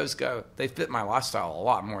as prose go, they fit my lifestyle a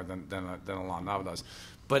lot more than a long novel does.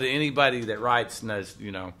 But anybody that writes knows,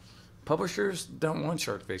 you know, publishers don't want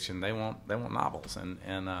short fiction; they want novels.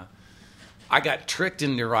 And I got tricked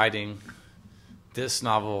into writing this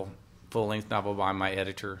novel, full-length novel, by my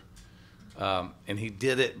editor, and he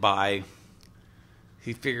did it by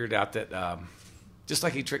he figured out that just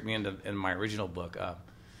like he tricked me in my original book.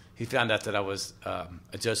 He found out that I was a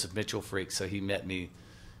Joseph Mitchell freak, so he met me.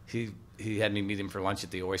 He had me meet him for lunch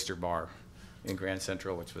at the Oyster Bar in Grand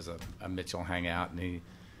Central, which was a Mitchell hangout, and he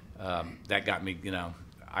that got me. You know,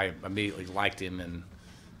 I immediately liked him,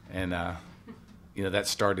 and you know, that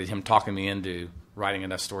started him talking me into writing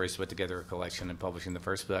enough stories to put together a collection and publishing the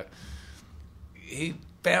first book. He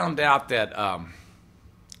found out that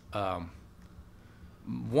one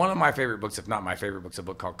of my favorite books, if not my favorite book, is a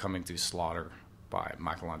book called Coming Through Slaughter by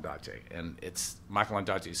Michael Ondaatje, and it's Michael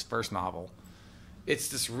Ondaatje's first novel. It's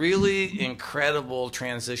this really incredible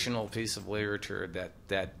transitional piece of literature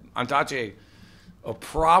that Ondaatje will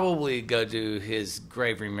probably go to his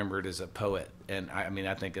grave remembered as a poet, and I mean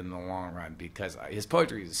I think in the long run, because his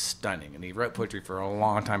poetry is stunning, and he wrote poetry for a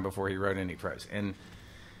long time before he wrote any prose. And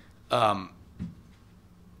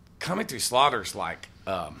Coming Through Slaughter's like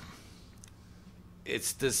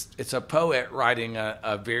it's a poet writing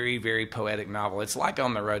a very, very poetic novel. It's like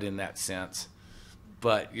On the Road in that sense,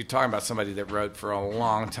 but you're talking about somebody that wrote for a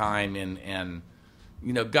long time and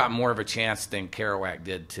you know, got more of a chance than Kerouac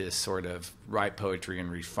did to sort of write poetry and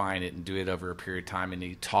refine it and do it over a period of time. And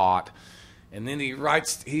he taught, and then he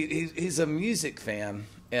writes. He's a music fan,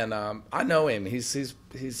 and I know him.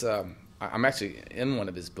 I'm actually in one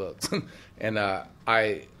of his books, and I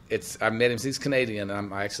met him. He's Canadian,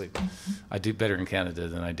 and I do better in Canada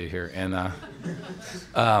than I do here. And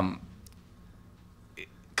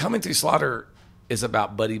Coming Through Slaughter is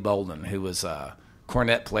about Buddy Bolden, who was a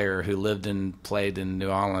cornet player who lived and played in New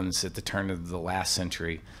Orleans at the turn of the last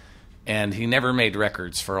century. And he never made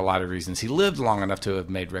records for a lot of reasons. He lived long enough to have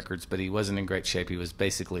made records, but he wasn't in great shape. He was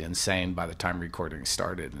basically insane by the time recording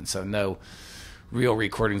started. And so no real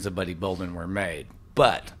recordings of Buddy Bolden were made.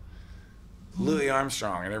 But Louis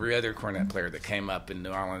Armstrong and every other cornet player that came up in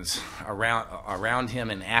New Orleans around him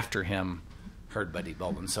and after him heard Buddy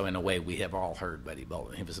Bolden. So in a way, we have all heard Buddy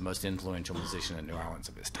Bolden. He was the most influential musician in New Orleans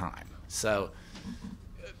of his time. So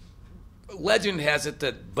legend has it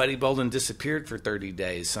that Buddy Bolden disappeared for 30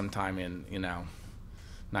 days sometime in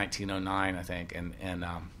 1909, I think. And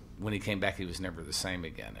when he came back, he was never the same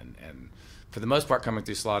again. And for the most part, Coming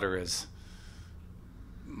Through Slaughter is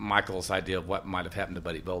Michael's idea of what might have happened to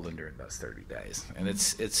Buddy Bolden during those 30 days. And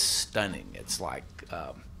it's stunning. It's like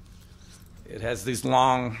it has these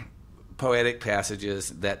long poetic passages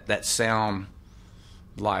that sound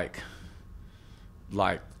like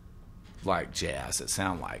jazz. That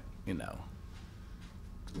sound like, you know,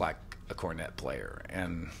 like a cornet player,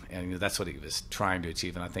 and that's what he was trying to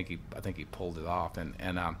achieve, and I think he pulled it off.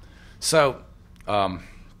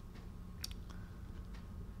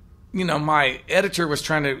 You know, my editor was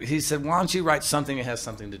he said, why don't you write something that has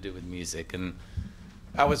something to do with music? And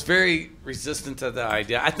I was very resistant to the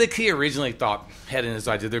idea. I think he originally had in his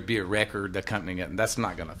idea there'd be a record accompanying it, and that's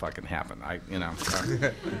not going to fucking happen.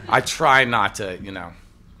 I try not to, you know,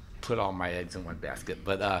 put all my eggs in one basket,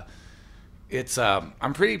 but I'm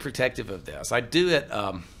pretty protective of this. I do it.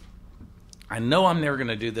 I know I'm never going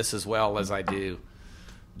to do this as well as I do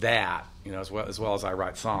that, you know, as well as I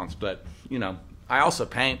write songs. But you know, I also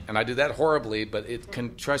paint, and I do that horribly. But it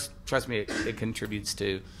can trust me, it contributes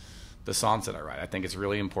to the songs that I write. I think it's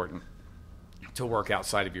really important to work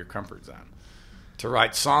outside of your comfort zone, to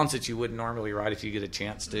write songs that you wouldn't normally write if you get a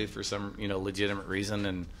chance to for some, you know, legitimate reason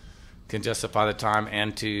and can justify the time,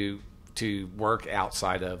 and to work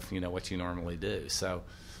outside of, you know, what you normally do. So,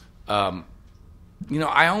 you know,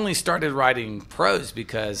 I only started writing prose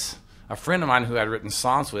because a friend of mine who I'd written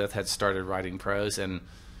songs with had started writing prose, and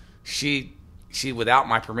she without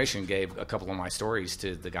my permission gave a couple of my stories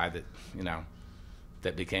to the guy that, you know,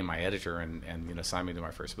 that became my editor and you know, signed me to my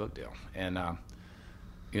first book deal. And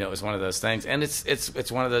you know, it was one of those things, and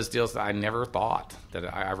it's one of those deals that I never thought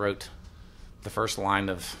that I wrote the first line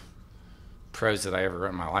of prose that I ever wrote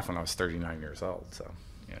in my life when I was 39 years old. So,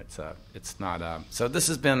 you know, it's not. So this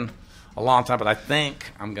has been a long time, but I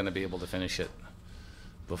think I'm going to be able to finish it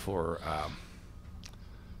before I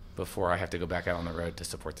have to go back out on the road to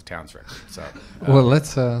support the Towns record. So, well,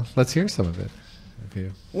 let's hear some of it.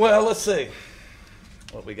 Well, let's see.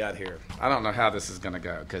 what we got here. I don't know how this is going to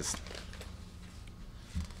go because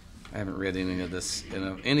I haven't read any of this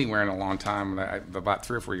anywhere in a long time. About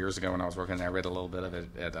 3 or 4 years ago when I was working there, I read a little bit of it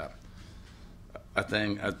at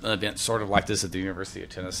an event sort of like this at the University of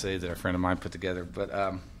Tennessee that a friend of mine put together. But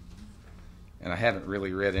and I haven't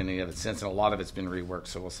really read any of it since, and a lot of it's been reworked,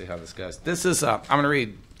 so we'll see how this goes. This is, I'm going to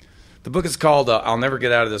read, the book is called I'll Never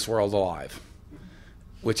Get Out of This World Alive,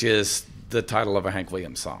 which is the title of a Hank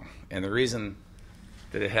Williams song. And the reason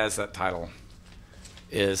that it has that title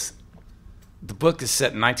is the book is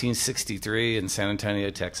set in 1963 in San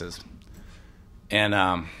Antonio, Texas.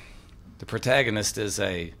 And the protagonist is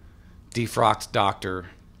a defrocked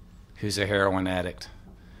doctor who's a heroin addict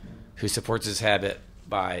who supports his habit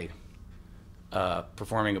by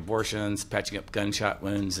performing abortions, patching up gunshot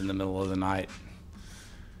wounds in the middle of the night.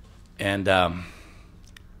 And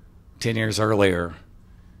 10 years earlier,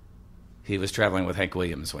 he was traveling with Hank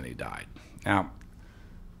Williams when he died. Now,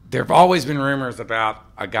 there have always been rumors about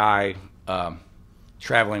a guy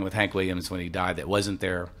traveling with Hank Williams when he died that wasn't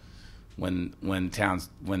there when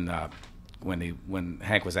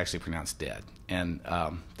Hank was actually pronounced dead, and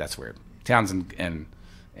that's weird. Townsend and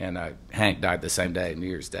Hank died the same day, New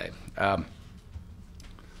Year's Day.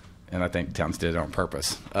 And I think Towns did it on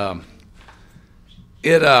purpose.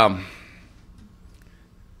 There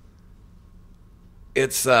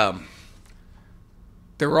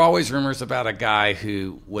were always rumors about a guy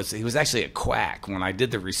who was actually a quack. When I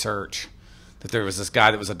did the research, that there was this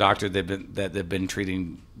guy that was a doctor that had been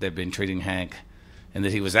treating Hank, and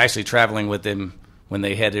that he was actually traveling with him when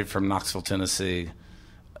they headed from Knoxville, Tennessee,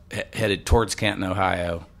 headed towards Canton,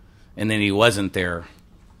 Ohio, and then he wasn't there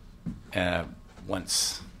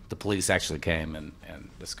once the police actually came and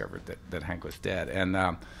discovered that Hank was dead. And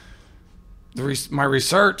my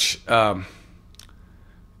research, I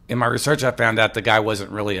found out the guy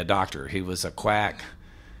wasn't really a doctor. He was a quack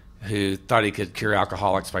who thought he could cure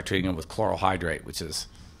alcoholics by treating them with chloral hydrate, which is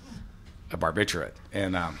a barbiturate,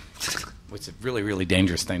 and which is a really, really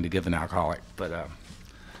dangerous thing to give an alcoholic. But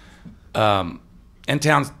and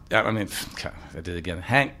Towns, I mean, I did it again.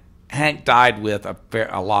 Hank died with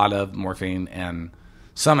a lot of morphine and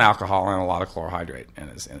some alcohol and a lot of chloral hydrate in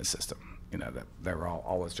his system. You know, that were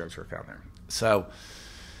all those drugs were found there. So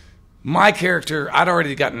my character, I'd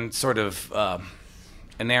already gotten sort of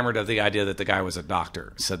enamored of the idea that the guy was a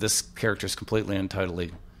doctor. So this character is completely and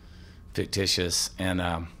totally fictitious,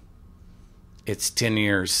 and it's 10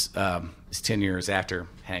 years. It's 10 years after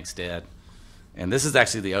Hank's dead, and this is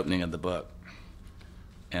actually the opening of the book,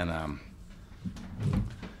 and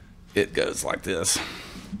it goes like this.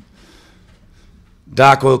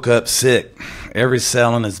 Doc woke up sick, every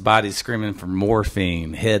cell in his body screaming for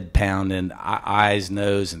morphine, head pounding, eyes,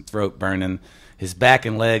 nose, and throat burning. His back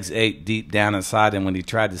and legs ached deep down inside, and when he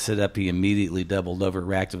tried to sit up, he immediately doubled over,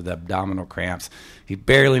 racked with abdominal cramps. He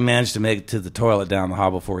barely managed to make it to the toilet down the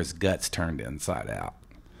hall before his guts turned inside out.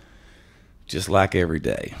 Just like every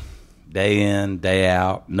day. Day in, day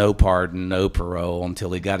out, no pardon, no parole.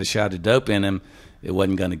 Until he got a shot of dope in him, it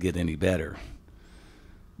wasn't going to get any better.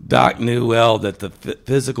 Doc knew well that the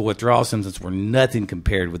physical withdrawal symptoms were nothing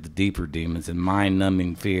compared with the deeper demons and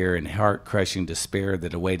mind-numbing fear and heart-crushing despair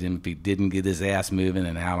that awaited him if he didn't get his ass moving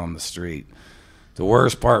and out on the street. The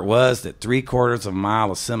worst part was that 3/4 of a mile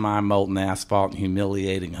of semi-molten asphalt and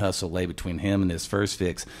humiliating hustle lay between him and his first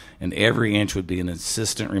fix, and every inch would be an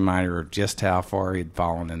insistent reminder of just how far he had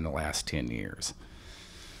fallen in the last 10 years.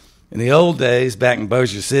 In the old days, back in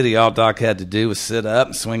Bossier City, all Doc had to do was sit up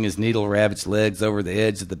and swing his needle-ravaged legs over the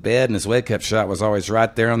edge of the bed, and his wake-up shot was always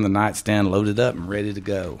right there on the nightstand, loaded up and ready to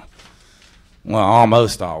go. Well,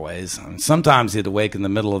 almost always. And sometimes he'd awake in the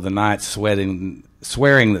middle of the night swearing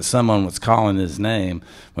that someone was calling his name.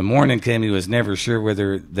 When morning came, he was never sure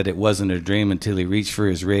that it wasn't a dream until he reached for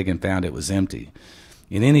his rig and found it was empty.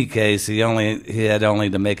 In any case, he had only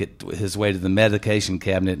to make it his way to the medication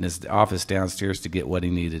cabinet in his office downstairs to get what he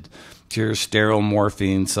needed. Pure sterile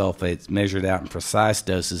morphine sulfates measured out in precise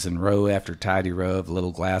doses in row after tidy row of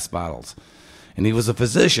little glass bottles. And he was a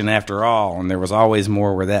physician after all, and there was always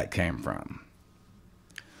more where that came from.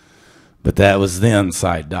 But that was then,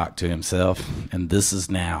 sighed Doc to himself, and this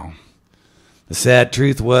is now. The sad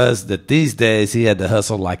truth was that these days he had to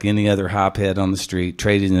hustle like any other hophead on the street,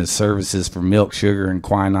 trading his services for milk, sugar, and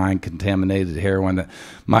quinine-contaminated heroin that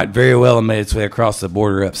might very well have made its way across the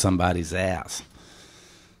border up somebody's ass.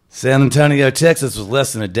 San Antonio, Texas was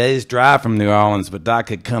less than a day's drive from New Orleans, but Doc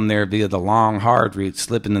had come there via the long, hard route,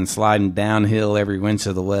 slipping and sliding downhill every inch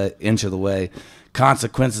of the way.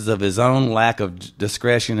 Consequences of his own lack of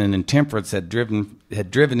discretion and intemperance had driven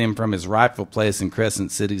him from his rightful place in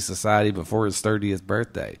Crescent City society before his 30th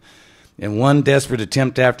birthday. In one desperate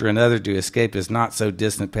attempt after another to escape his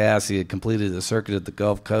not-so-distant past, he had completed the circuit of the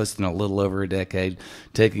Gulf Coast in a little over a decade,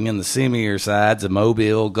 taking in the seamier sides of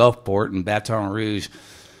Mobile, Gulfport, and Baton Rouge.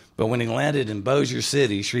 But when he landed in Bossier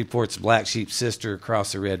City, Shreveport's black sheep sister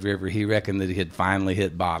across the Red River, he reckoned that he had finally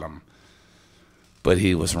hit bottom. But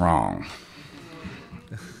he was wrong.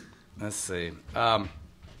 Let's see. And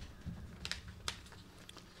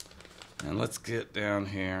let's get down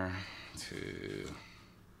here to...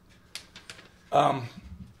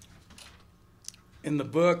 in the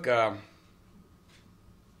book,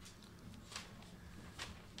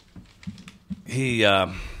 he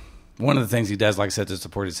one of the things he does, like I said, to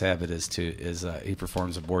support his habit is he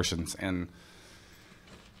performs abortions. And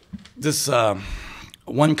this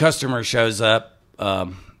one customer shows up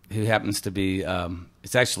who happens to be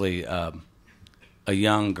it's actually a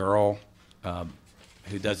young girl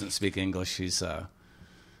who doesn't speak English.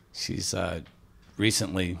 She's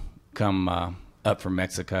recently come up from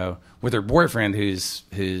Mexico with her boyfriend,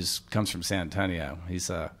 who's comes from San Antonio. He's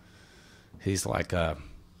like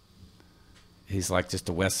just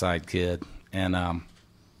a West Side kid, and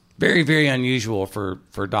very, very unusual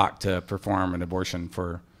for Doc to perform an abortion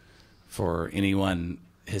for anyone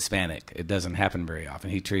Hispanic. It doesn't happen very often.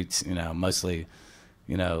 He treats mostly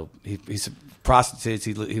he's prostitutes.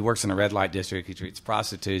 He works in a red light district. He treats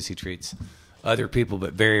prostitutes. He treats other people,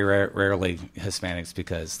 but very rarely Hispanics,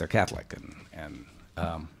 because they're Catholic and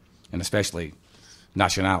especially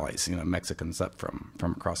nationales, Mexicans up from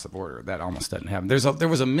across the border. That almost doesn't happen. There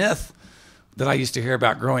was a myth that I used to hear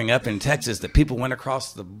about growing up in Texas that people went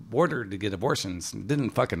across the border to get abortions. It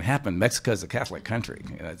didn't fucking happen. Mexico's a Catholic country.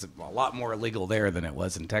 It's a lot more illegal there than it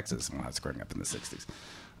was in Texas when I was growing up in the 60s.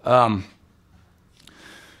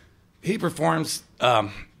 He performs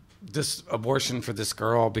this abortion for this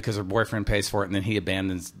girl because her boyfriend pays for it, and then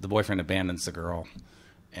the boyfriend abandons the girl,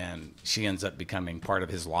 and she ends up becoming part of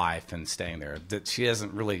his life and staying there. That she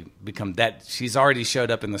hasn't really become that. She's already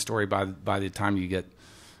showed up in the story by the time you get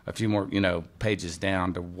a few more pages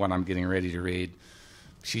down to what I'm getting ready to read.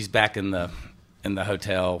 She's back in the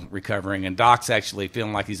hotel recovering, and Doc's actually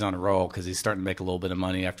feeling like he's on a roll because he's starting to make a little bit of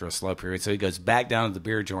money after a slow period. So he goes back down to the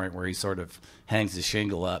beer joint where he sort of hangs his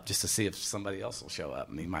shingle up just to see if somebody else will show up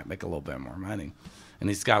and he might make a little bit more money. And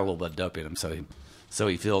he's got a little bit of dope in him, so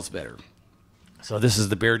he feels better. So this is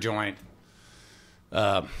the beer joint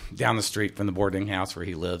down the street from the boarding house where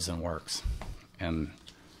he lives and works. And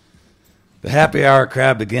the happy hour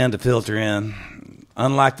crowd began to filter in.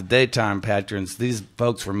 Unlike the daytime patrons, these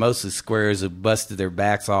folks were mostly squares who busted their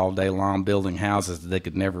backs all day long building houses that they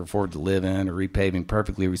could never afford to live in, or repaving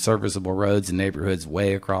perfectly serviceable roads in neighborhoods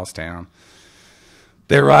way across town.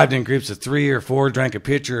 They arrived in groups of 3 or 4, drank a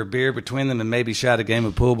pitcher of beer between them, and maybe shot a game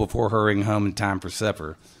of pool before hurrying home in time for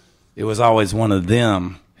supper. It was always one of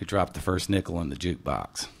them who dropped the first nickel in the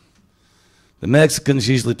jukebox. The Mexicans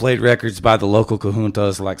usually played records by the local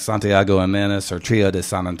conjuntos like Santiago Jimenez or Trio de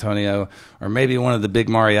San Antonio, or maybe one of the big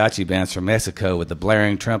mariachi bands from Mexico with the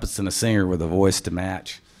blaring trumpets and a singer with a voice to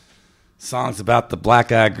match. Songs about the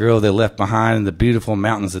black-eyed girl they left behind and the beautiful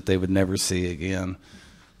mountains that they would never see again.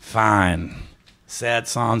 Fine. Sad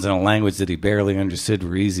songs in a language that he barely understood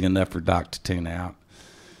were easy enough for Doc to tune out.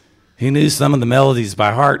 He knew some of the melodies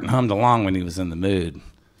by heart and hummed along when he was in the mood.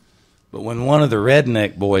 But when one of the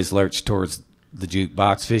redneck boys lurched towards the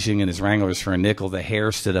jukebox, fishing in his Wranglers for a nickel, the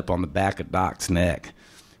hair stood up on the back of Doc's neck.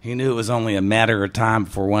 He knew it was only a matter of time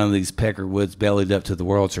before one of these peckerwoods bellied up to the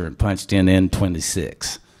Wurlitzer and punched in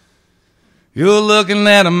N26. You're looking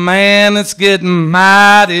at a man that's getting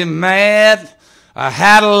mighty mad. I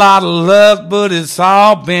had a lot of luck, but it's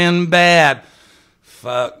all been bad.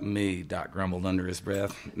 Fuck me, Doc grumbled under his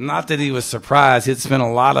breath. Not that he was surprised. He'd spent a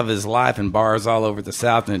lot of his life in bars all over the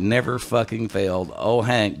South, and it never fucking failed. Old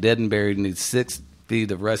Hank, dead and buried in these 6 feet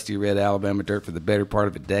of rusty red Alabama dirt for the better part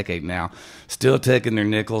of a decade now, still taking their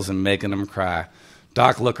nickels and making them cry.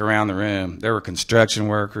 Doc looked around the room. There were construction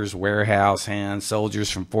workers, warehouse hands, soldiers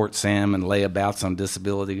from Fort Sam, and layabouts on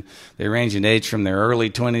disability. They ranged in age from their early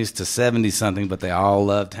 20s to 70-something, but they all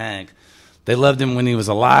loved Hank. They loved him when he was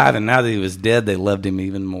alive, and now that he was dead, they loved him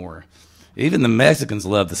even more. Even the Mexicans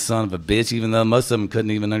loved the son of a bitch, even though most of them couldn't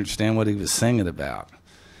even understand what he was singing about.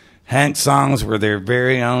 Hank's songs were their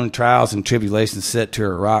very own trials and tribulations set to a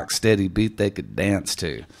rock-steady beat they could dance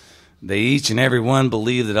to. They each and every one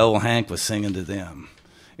believed that old Hank was singing to them,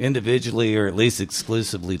 individually or at least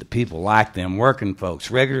exclusively to people like them, working folks,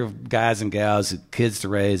 regular guys and gals, kids to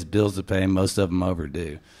raise, bills to pay, most of them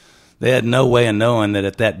overdue. They had no way of knowing that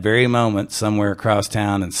at that very moment, somewhere across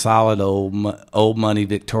town in solid old money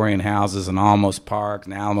Victorian houses in Almost Park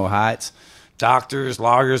and Alamo Heights, Doctors,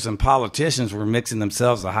 lawyers, and politicians were mixing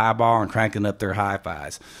themselves a highball and cranking up their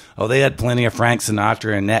hi-fis. Oh, they had plenty of Frank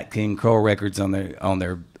Sinatra and Nat King Cole records on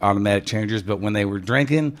their automatic changers, but when they were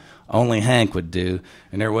drinking, only Hank would do,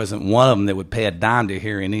 and there wasn't one of them that would pay a dime to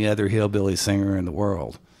hear any other hillbilly singer in the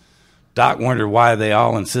world. Doc wondered why they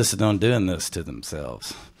all insisted on doing this to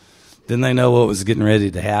themselves. Didn't they know what was getting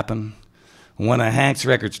ready to happen? When one of Hank's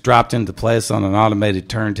records dropped into place on an automated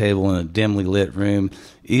turntable in a dimly lit room,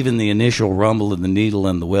 even the initial rumble of the needle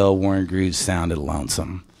in the well-worn grooves sounded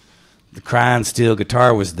lonesome. The crying steel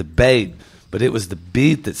guitar was the bait, but it was the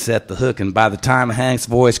beat that set the hook, and by the time Hank's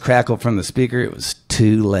voice crackled from the speaker, it was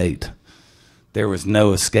too late. There was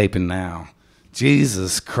no escaping now.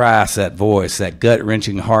 Jesus Christ, that voice, that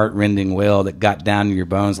gut-wrenching, heart-rending wail that got down to your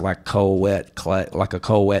bones like a cold,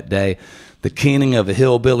 wet day, the keening of a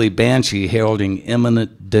hillbilly banshee heralding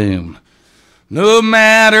imminent doom. No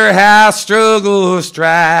matter how struggle or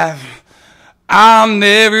strive, I'll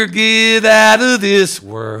never get out of this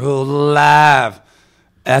world alive.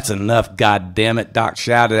 That's enough, goddammit, Doc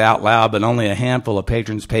shouted out loud, but only a handful of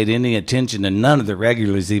patrons paid any attention, and none of the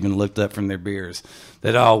regulars even looked up from their beers.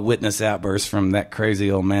 They'd all witness outbursts from that crazy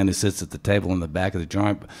old man who sits at the table in the back of the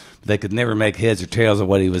joint, but they could never make heads or tails of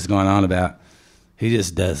what he was going on about. He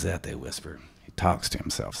just does that, they whisper. He talks to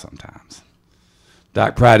himself sometimes.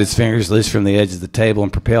 Doc pried his fingers loose from the edge of the table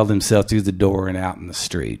and propelled himself through the door and out in the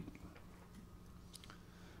street.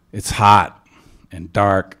 It's hot and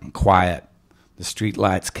dark and quiet. The street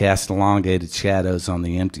lights cast elongated shadows on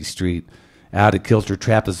the empty street, out-of-kilter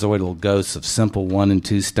trapezoidal ghosts of simple one- and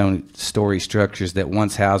two-story structures that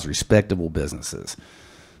once housed respectable businesses.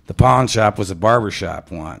 The pawn shop was a barber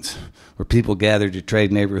shop once, where people gathered to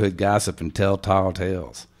trade neighborhood gossip and tell tall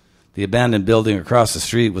tales. The abandoned building across the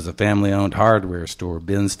street was a family-owned hardware store,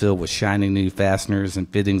 bins filled with shiny new fasteners and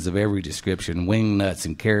fittings of every description, wing nuts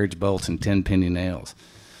and carriage bolts and 10-penny nails.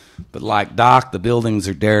 But like Doc, the buildings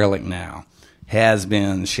are derelict now.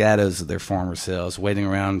 Has-been shadows of their former selves, waiting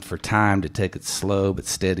around for time to take its slow but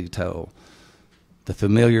steady toll. The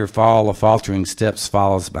familiar fall of faltering steps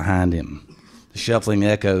follows behind him. The shuffling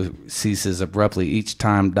echo ceases abruptly each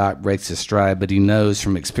time Doc breaks his stride, but he knows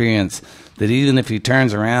from experience that even if he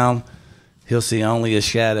turns around, he'll see only a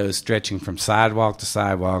shadow stretching from sidewalk to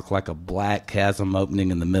sidewalk like a black chasm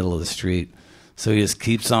opening in the middle of the street. So he just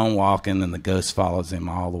keeps on walking, and the ghost follows him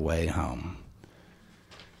all the way home.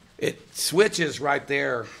 It switches right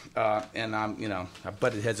there, and I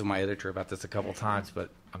butted heads with my editor about this a couple times,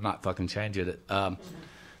 but I'm not fucking changing it.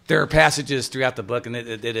 There are passages throughout the book, and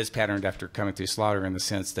it is patterned after Coming Through Slaughter in the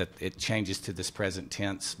sense that it changes to this present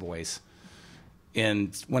tense voice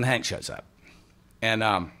when Hank shows up.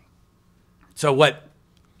 And so what,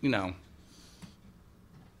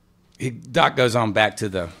 Doc goes on back to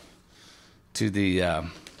the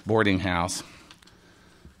boarding house,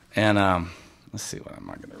 and let's see, what am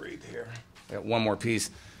I going to read here? I got one more piece.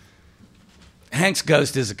 Hank's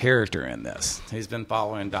ghost is a character in this. He's been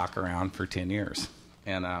following Doc around for 10 years.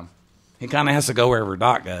 And he kind of has to go wherever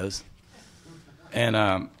Doc goes.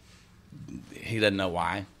 And he doesn't know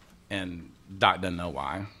why. And Doc doesn't know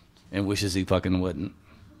why. And wishes he fucking wouldn't.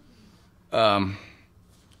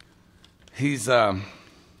 He's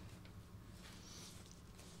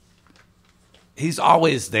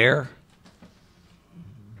always there.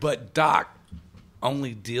 But Doc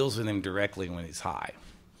only deals with him directly when he's high.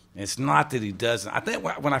 And it's not that he doesn't. I think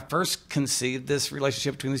when I first conceived this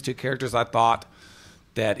relationship between these two characters, I thought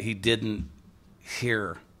that he didn't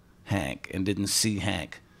hear Hank and didn't see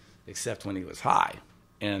Hank except when he was high.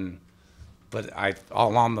 But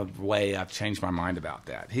all along the way, I've changed my mind about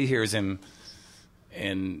that. He hears him,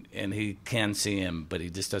 and he can see him, but he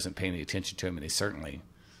just doesn't pay any attention to him, and he certainly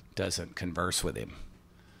doesn't converse with him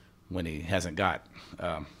when he hasn't got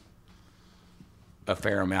a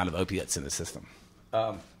fair amount of opiates in the system.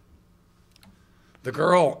 The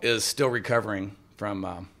girl is still recovering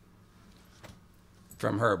from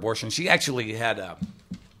her abortion. She actually had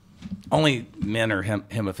only men are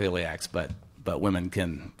hemophiliacs, but women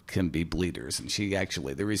can be bleeders. And she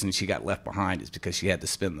actually, the reason she got left behind is because she had to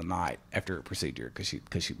spend the night after her procedure because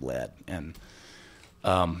she bled, and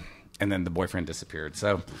then the boyfriend disappeared.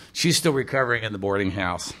 So she's still recovering in the boarding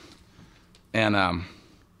house, and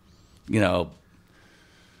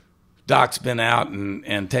Doc's been out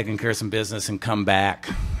and taking care of some business and come back,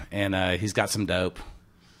 and he's got some dope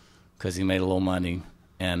because he made a little money,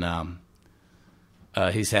 and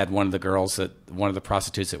he's had one of the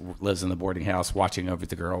prostitutes that lives in the boarding house watching over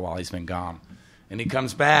the girl while he's been gone, and he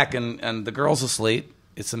comes back and the girl's asleep.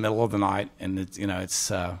 It's the middle of the night, and it's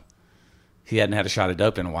he hadn't had a shot of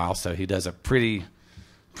dope in a while, so he does a pretty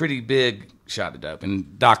big shot of dope,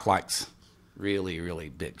 and Doc likes really, really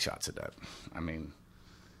big shots of dope. I mean,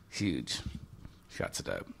 huge shots of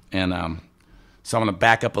dope. And so I'm going to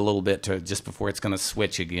back up a little bit to just before it's going to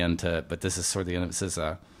switch again to, but this is sort of the end of it.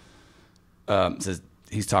 It says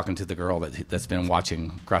he's talking to the girl that's been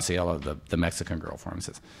watching Graciela, the Mexican girl, for him. He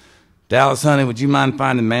says, Dallas, honey, would you mind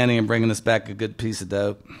finding Manny and bringing us back a good piece of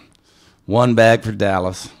dope? 1 bag for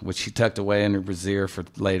Dallas, which she tucked away in her brassiere for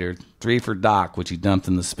later. 3 for Doc, which he dumped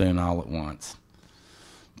in the spoon all at once.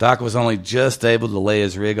 Doc was only just able to lay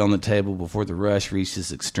his rig on the table before the rush reached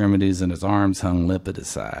his extremities and his arms hung limp at his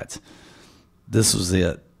sides. This was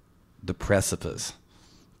it, the precipice.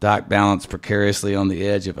 Doc balanced precariously on the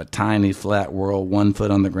edge of a tiny flat whirl, 1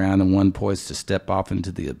 foot on the ground and 1 poised to step off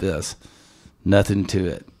into the abyss. Nothing to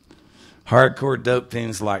it. Hardcore dope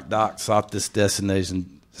fiends like Doc sought this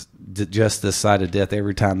destination just this side of death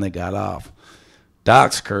every time they got off.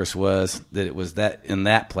 Doc's curse was that it was that in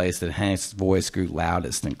that place that Hank's voice grew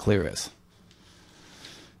loudest and clearest.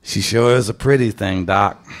 She sure is a pretty thing,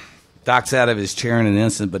 Doc. Doc's out of his chair in an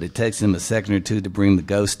instant, but it takes him a second or two to bring the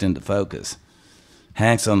ghost into focus.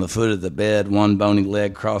 Hank's on the foot of the bed, 1 bony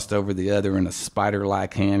leg crossed over the other and a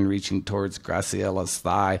spider-like hand reaching towards Graciela's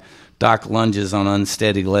thigh. Doc lunges on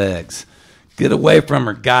unsteady legs. Get away from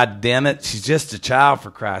her, goddammit. She's just a child,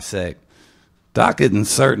 for Christ's sake. Doc isn't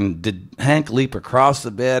certain. Did Hank leap across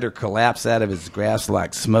the bed or collapse out of his grasp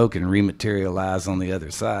like smoke and rematerialize on the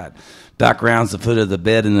other side? Doc rounds the foot of the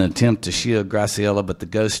bed in an attempt to shield Graciela, but the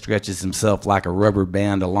ghost stretches himself like a rubber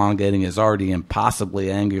band, elongating his already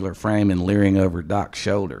impossibly angular frame and leering over Doc's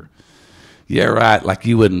shoulder. Yeah, right, like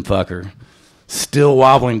you wouldn't fuck her. Still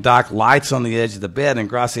wobbling, Doc lights on the edge of the bed, and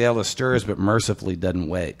Graciela stirs but mercifully doesn't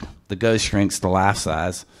wake. The ghost shrinks to life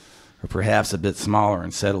size, or perhaps a bit smaller,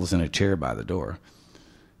 and settles in a chair by the door.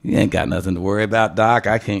 You ain't got nothing to worry about, Doc.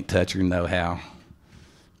 I can't touch her nohow.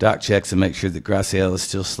 Doc checks to make sure that Graciela is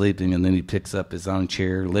still sleeping, and then he picks up his own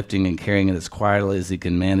chair, lifting and carrying it as quietly as he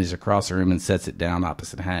can manage across the room, and sets it down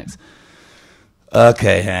opposite Hank's.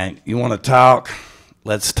 Okay, Hank, you want to talk?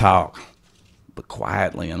 Let's talk. But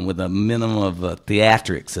quietly and with a minimum of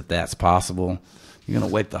theatrics, if that's possible. You're going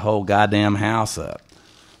to wake the whole goddamn house up.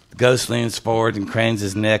 The ghost leans forward and cranes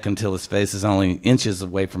his neck until his face is only inches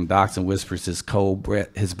away from Doc's and whispers his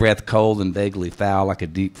breath cold and vaguely foul like a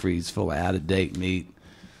deep freeze full of out-of-date meat.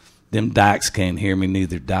 Them dykes can't hear me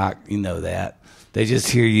neither, Doc. You know that. They just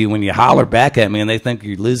hear you when you holler back at me and they think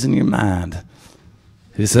you're losing your mind.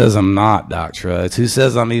 Who says I'm not, Doc shrugs? Who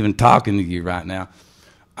says I'm even talking to you right now?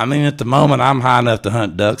 I mean, at the moment, I'm high enough to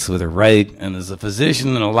hunt ducks with a rake, and as a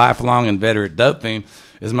physician and a lifelong inveterate dope fiend,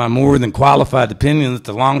 is my more than qualified opinion that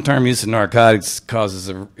the long-term use of narcotics causes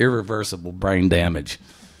irreversible brain damage.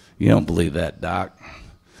 You don't believe that, Doc?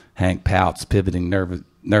 Hank pouts, pivoting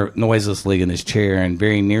noiselessly in his chair and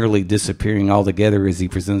very nearly disappearing altogether as he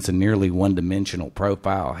presents a nearly one-dimensional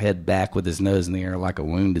profile, head back with his nose in the air like a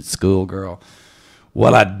wounded schoolgirl.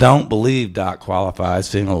 What I don't believe, Doc qualifies,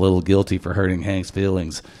 feeling a little guilty for hurting Hank's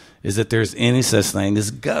feelings, is that there's any such thing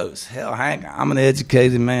as ghosts. Hell, Hank, I'm an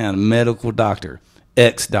educated man, a medical doctor.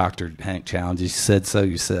 Ex-doctor, Hank challenges. You said so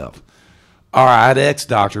yourself. All right,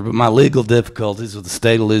 ex-doctor, but my legal difficulties with the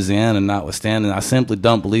state of Louisiana notwithstanding, I simply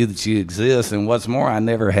don't believe that you exist, and what's more, I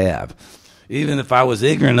never have. Even if I was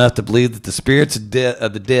ignorant enough to believe that the spirits of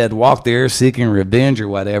the dead walk there seeking revenge or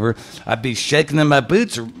whatever, I'd be shaking in my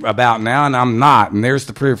boots about now, and I'm not. And there's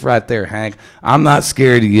the proof right there, Hank. I'm not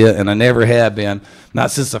scared of you, and I never have been.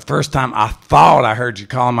 Not since the first time I thought I heard you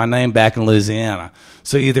calling my name back in Louisiana.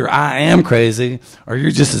 So either I am crazy, or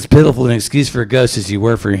you're just as pitiful an excuse for a ghost as you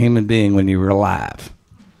were for a human being when you were alive.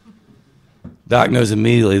 Doc knows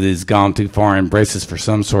immediately that he's gone too far and braces for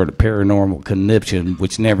some sort of paranormal conniption,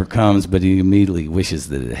 which never comes, but he immediately wishes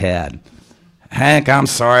that it had. Hank, I'm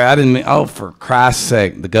sorry, I didn't mean... Oh, for Christ's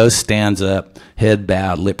sake. The ghost stands up, head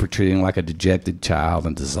bowed, lip protruding like a dejected child,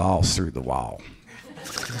 and dissolves through the wall.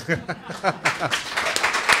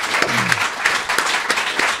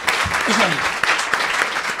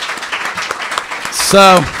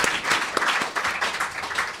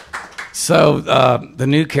 So the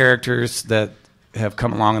new characters that have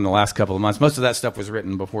come along in the last couple of months, most of that stuff was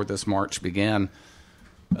written before this march began.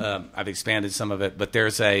 I've expanded some of it, but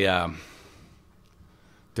there's a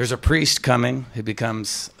priest coming who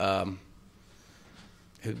becomes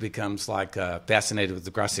like fascinated with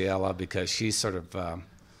the Graciela because she's sort of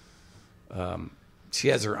she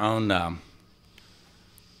has her own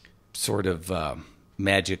sort of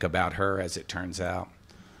magic about her, as it turns out.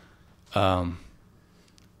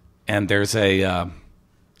 And there's a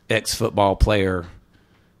ex-football player,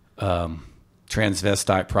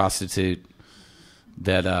 transvestite prostitute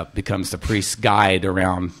that becomes the priest's guide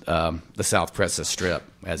around the South Presa Strip.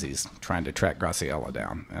 as he's trying to track Graciela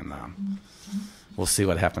down, and we'll see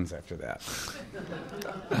what happens after that.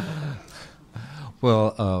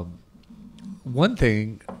 Well,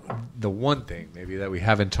 the one thing maybe that we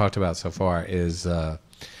haven't talked about so far is,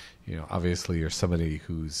 obviously you're somebody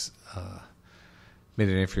who's made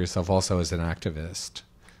a name for yourself also as an activist.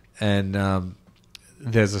 And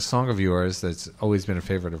there's a song of yours that's always been a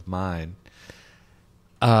favorite of mine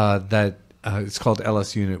that it's called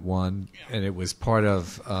Ellis Unit 1, and it was part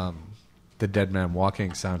of the Dead Man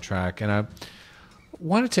Walking soundtrack. And I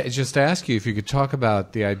wanted to just ask you if you could talk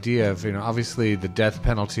about the idea of, obviously the death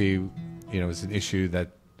penalty, is an issue that,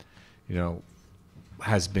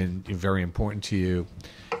 has been very important to you.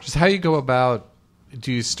 Just how you go about,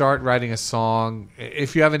 do you start writing a song?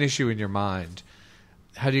 If you have an issue in your mind,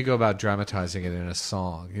 how do you go about dramatizing it in a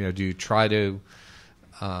song? Do you try to,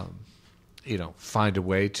 find a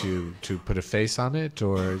way to put a face on it?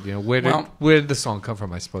 Or, where did the song come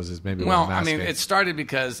from, I suppose, is maybe what I'm asking. It started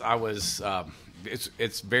because I was...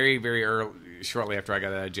 It's very, very early, shortly after I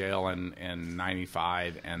got out of jail in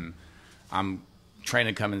 95, and I'm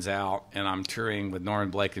training Cummins out, and I'm touring with Norman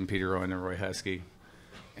Blake and Peter Owen and Roy Husky.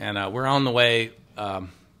 And we're on the way.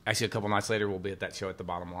 Actually, a couple nights later, we'll be at that show at the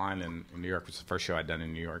Bottom Line in New York, which is the first show I'd done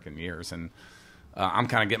in New York in years. And I'm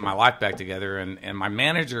kind of getting my life back together, and my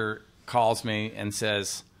manager calls me and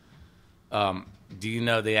says, do you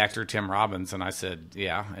know the actor Tim Robbins? And I said,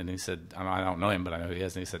 yeah. And he said, I don't know him, but I know who he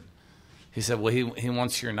is. And he said, well, he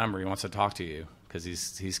wants your number. He wants to talk to you because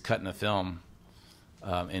he's cutting a film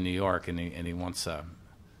in New York, and he wants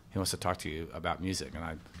to talk to you about music.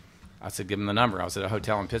 And I said, give him the number. I was at a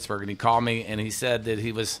hotel in Pittsburgh, and he called me, and he said that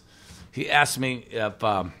he asked me if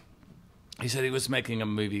he said he was making a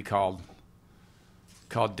movie called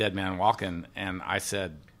Dead Man Walking, and I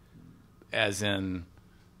said, as in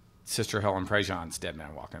Sister Helen Prejean's Dead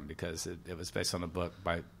Man Walking, because it was based on a book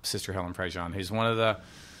by Sister Helen Prejean, who's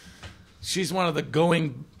she's one of the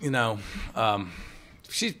going,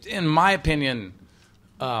 she's, in my opinion,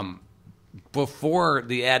 before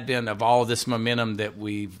the advent of all of this momentum that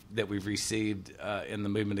we've received in the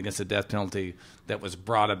movement against the death penalty that was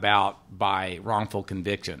brought about by wrongful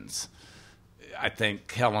convictions, I think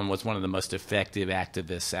Helen was one of the most effective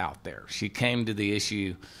activists out there. She came to the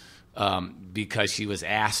issue because she was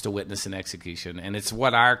asked to witness an execution, and it's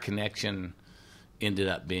what our connection ended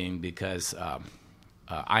up being, because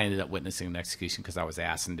I ended up witnessing an execution because I was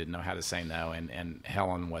asked and didn't know how to say no, and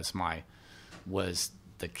Helen was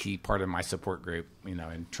the key part of my support group,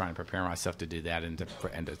 in trying to prepare myself to do that and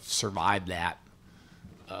to survive that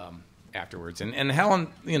afterwards. And Helen,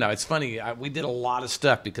 it's funny, we did a lot of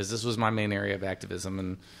stuff because this was my main area of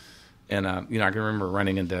activism, and I can remember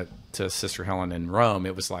running into Sister Helen in Rome.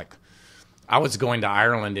 It was like I was going to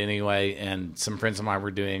Ireland anyway, and some friends of mine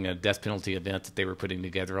were doing a death penalty event that they were putting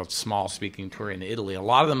together, a small speaking tour in Italy. A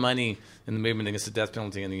lot of the money in the movement against the death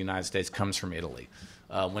penalty in the United States comes from Italy.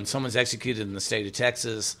 When someone's executed in the state of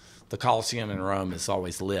Texas, the Colosseum in Rome is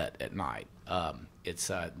always lit at night.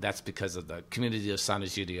 That's because of the Community of San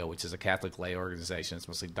Egidio, which is a Catholic lay organization. It's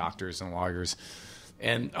mostly doctors and lawyers.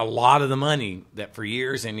 And a lot of the money that for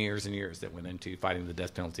years and years and years that went into fighting the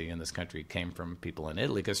death penalty in this country came from people in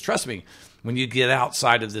Italy. Because trust me, when you get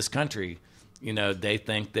outside of this country, they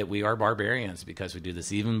think that we are barbarians because we do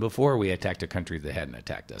this. Even before we attacked a country that hadn't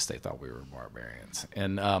attacked us, they thought we were barbarians.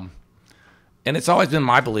 And it's always been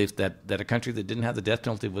my belief that a country that didn't have the death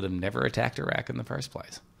penalty would have never attacked Iraq in the first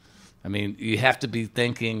place. I mean, you have to be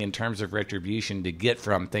thinking in terms of retribution to get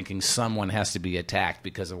from thinking someone has to be attacked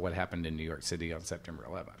because of what happened in New York City on September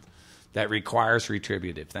 11th. That requires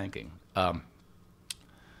retributive thinking.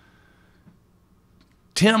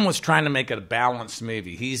 Tim was trying to make it a balanced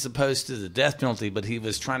movie. He's opposed to the death penalty, but he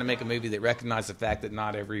was trying to make a movie that recognized the fact that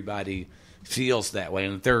not everybody feels that way,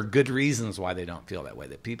 and that there are good reasons why they don't feel that way,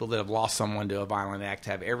 that people that have lost someone to a violent act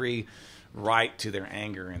have every right to their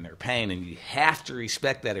anger and their pain, and you have to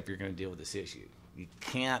respect that if you're going to deal with this issue. You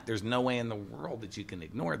can't, there's no way in the world that you can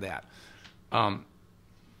ignore that.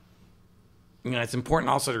 It's important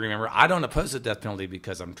also to remember, I don't oppose the death penalty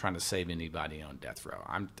because I'm trying to save anybody on death row.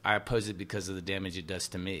 I oppose it because of the damage it does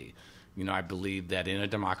to me. I believe that in a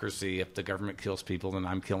democracy, if the government kills people, then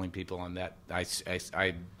I'm killing people, and that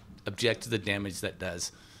I object to the damage that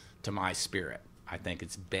does to my spirit. I think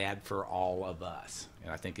it's bad for all of us,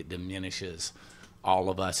 and I think it diminishes all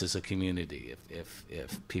of us as a community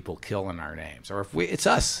if people kill in our names, or if it's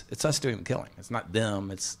us doing the killing. It's not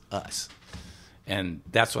them, it's us, and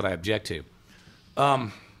that's what I object to.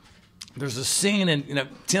 There's a scene, and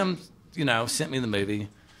Tim, sent me the movie.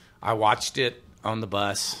 I watched it on the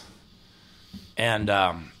bus, and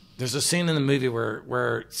there's a scene in the movie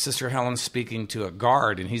where Sister Helen's speaking to a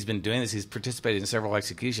guard, and he's been doing this. He's participated in several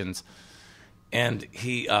executions, and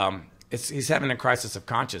he's having a crisis of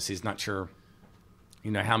conscience. He's not sure,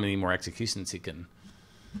 how many more executions he can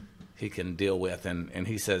deal with. And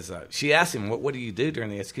he says, she asked him, what do you do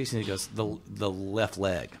during the execution? He goes, the left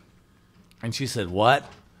leg. And she said, what?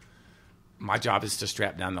 My job is to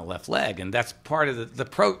strap down the left leg. And that's part of the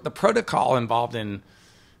protocol involved in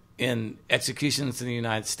executions in the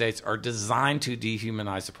United States are designed to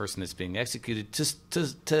dehumanize the person that's being executed,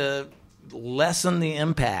 to lessen the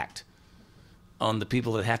impact on the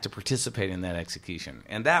people that have to participate in that execution.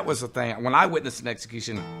 And that was the thing. When I witnessed an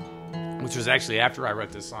execution, which was actually after I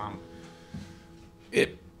wrote this song,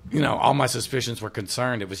 all my suspicions were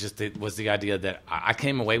concerned. It was the idea that I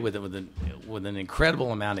came away with it with an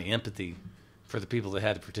incredible amount of empathy for the people that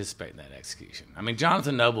had to participate in that execution. I mean,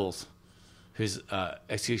 Jonathan Nobles, whose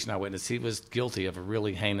execution I witnessed, he was guilty of a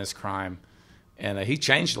really heinous crime, and he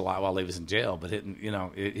changed a lot while he was in jail. But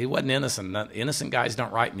he wasn't innocent. Innocent guys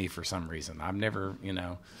don't write me for some reason. I've never,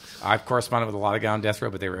 I've corresponded with a lot of guys on death row,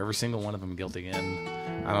 but they were every single one of them guilty.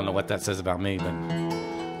 And I don't know what that says about me,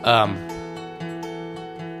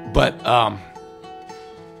 but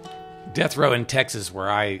death row in Texas, where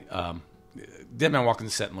I Dead Man Walking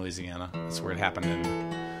the Set in Louisiana. That's where it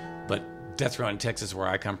happened. But death row in Texas, where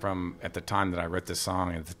I come from, at the time that I wrote this song,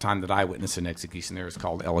 and at the time that I witnessed an execution there, was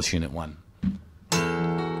called Ellis Unit 1.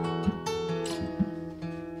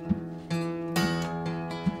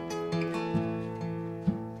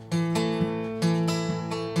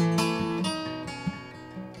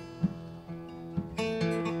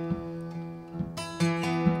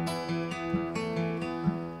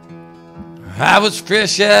 I was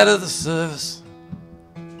fresh out of the service.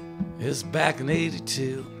 It's back in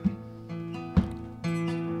 '82.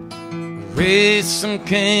 Racing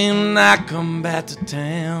came and I come back to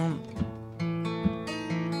town.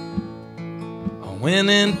 I went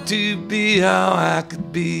in to be how I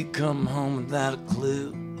could be, come home without a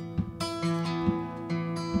clue.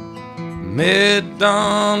 Married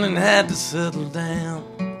Dawn and had to settle down,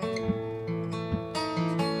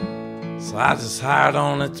 so I just hired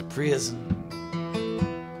on at the prison.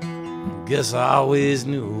 Guess I always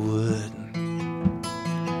knew I would.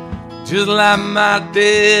 Just like my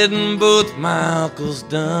dad and both my uncles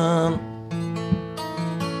done.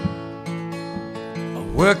 I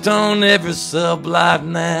worked on every subblock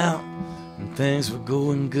now, and things were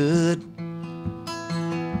going good,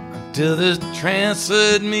 until they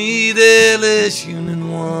transferred me to LS Unit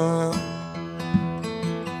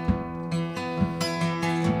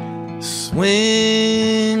 1.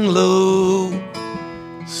 Swing low,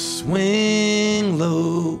 swing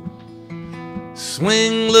low,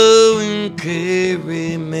 swing low and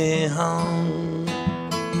carry me home.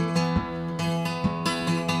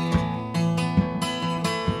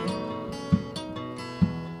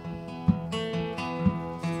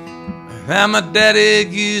 How my daddy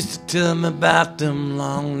used to tell me about them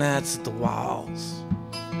long nights at the walls,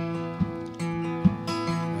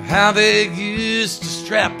 how they used to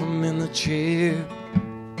strap them in the chair.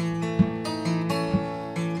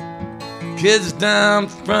 Kids down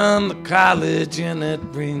from the college and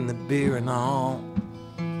they'd bring the beer and all.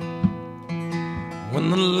 When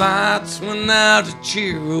the lights went out, a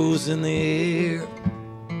cheer rose in the air.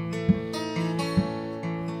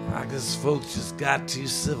 I guess folks just got too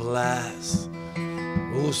civilized.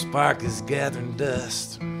 Old Spark is gathering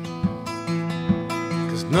dust,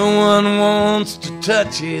 'cause no one wants to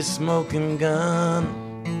touch a smoking gun.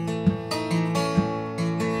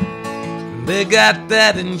 They got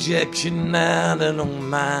that injection now, they don't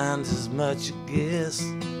mind as much, I guess.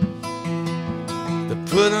 They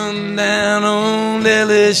put them down on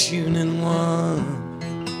LS Unit 1.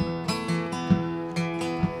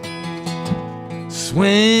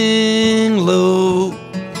 Swing low,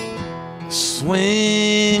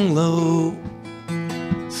 swing low,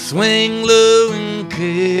 swing low and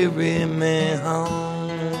carry me home.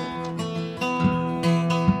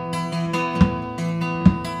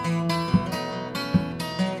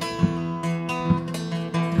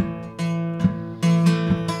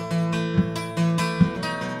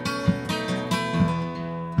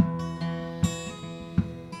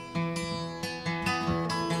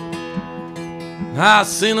 I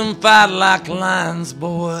seen them fight like lions,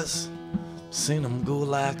 boys, seen them go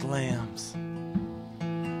like lambs.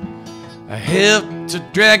 I helped to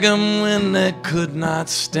drag them when they could not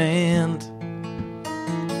stand.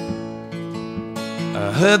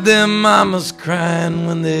 I heard their mamas crying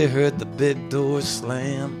when they heard the big door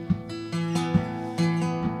slam.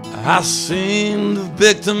 I seen the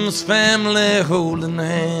victim's family holding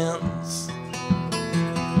hands.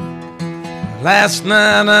 Last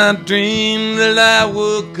night I dreamed that I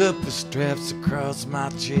woke up with straps across my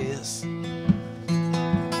chest,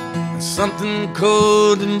 and something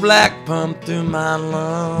cold and black pumped through my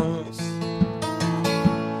lungs.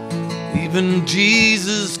 Even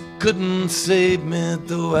Jesus couldn't save me,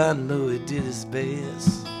 though I know he did his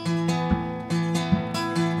best.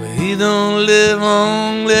 But he don't live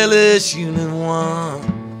on Lilish Unit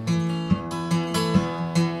 1.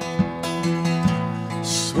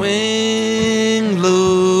 Swing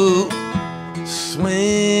low,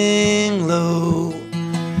 swing low,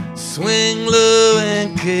 swing low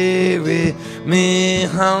and carry me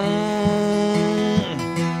home.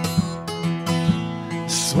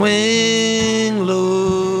 Swing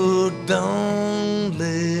low, don't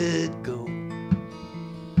let go.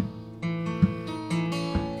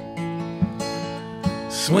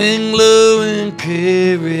 Swing low and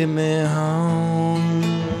carry me home.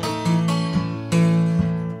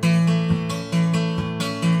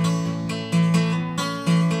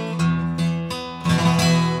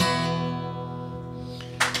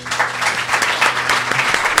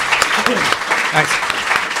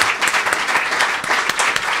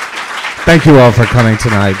 Thank you all for coming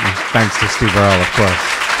tonight. And thanks to Steve Earle, of course.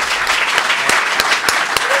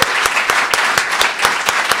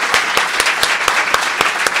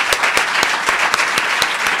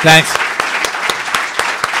 Thanks.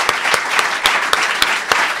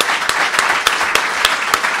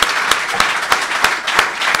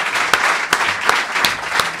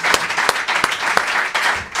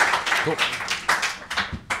 Cool.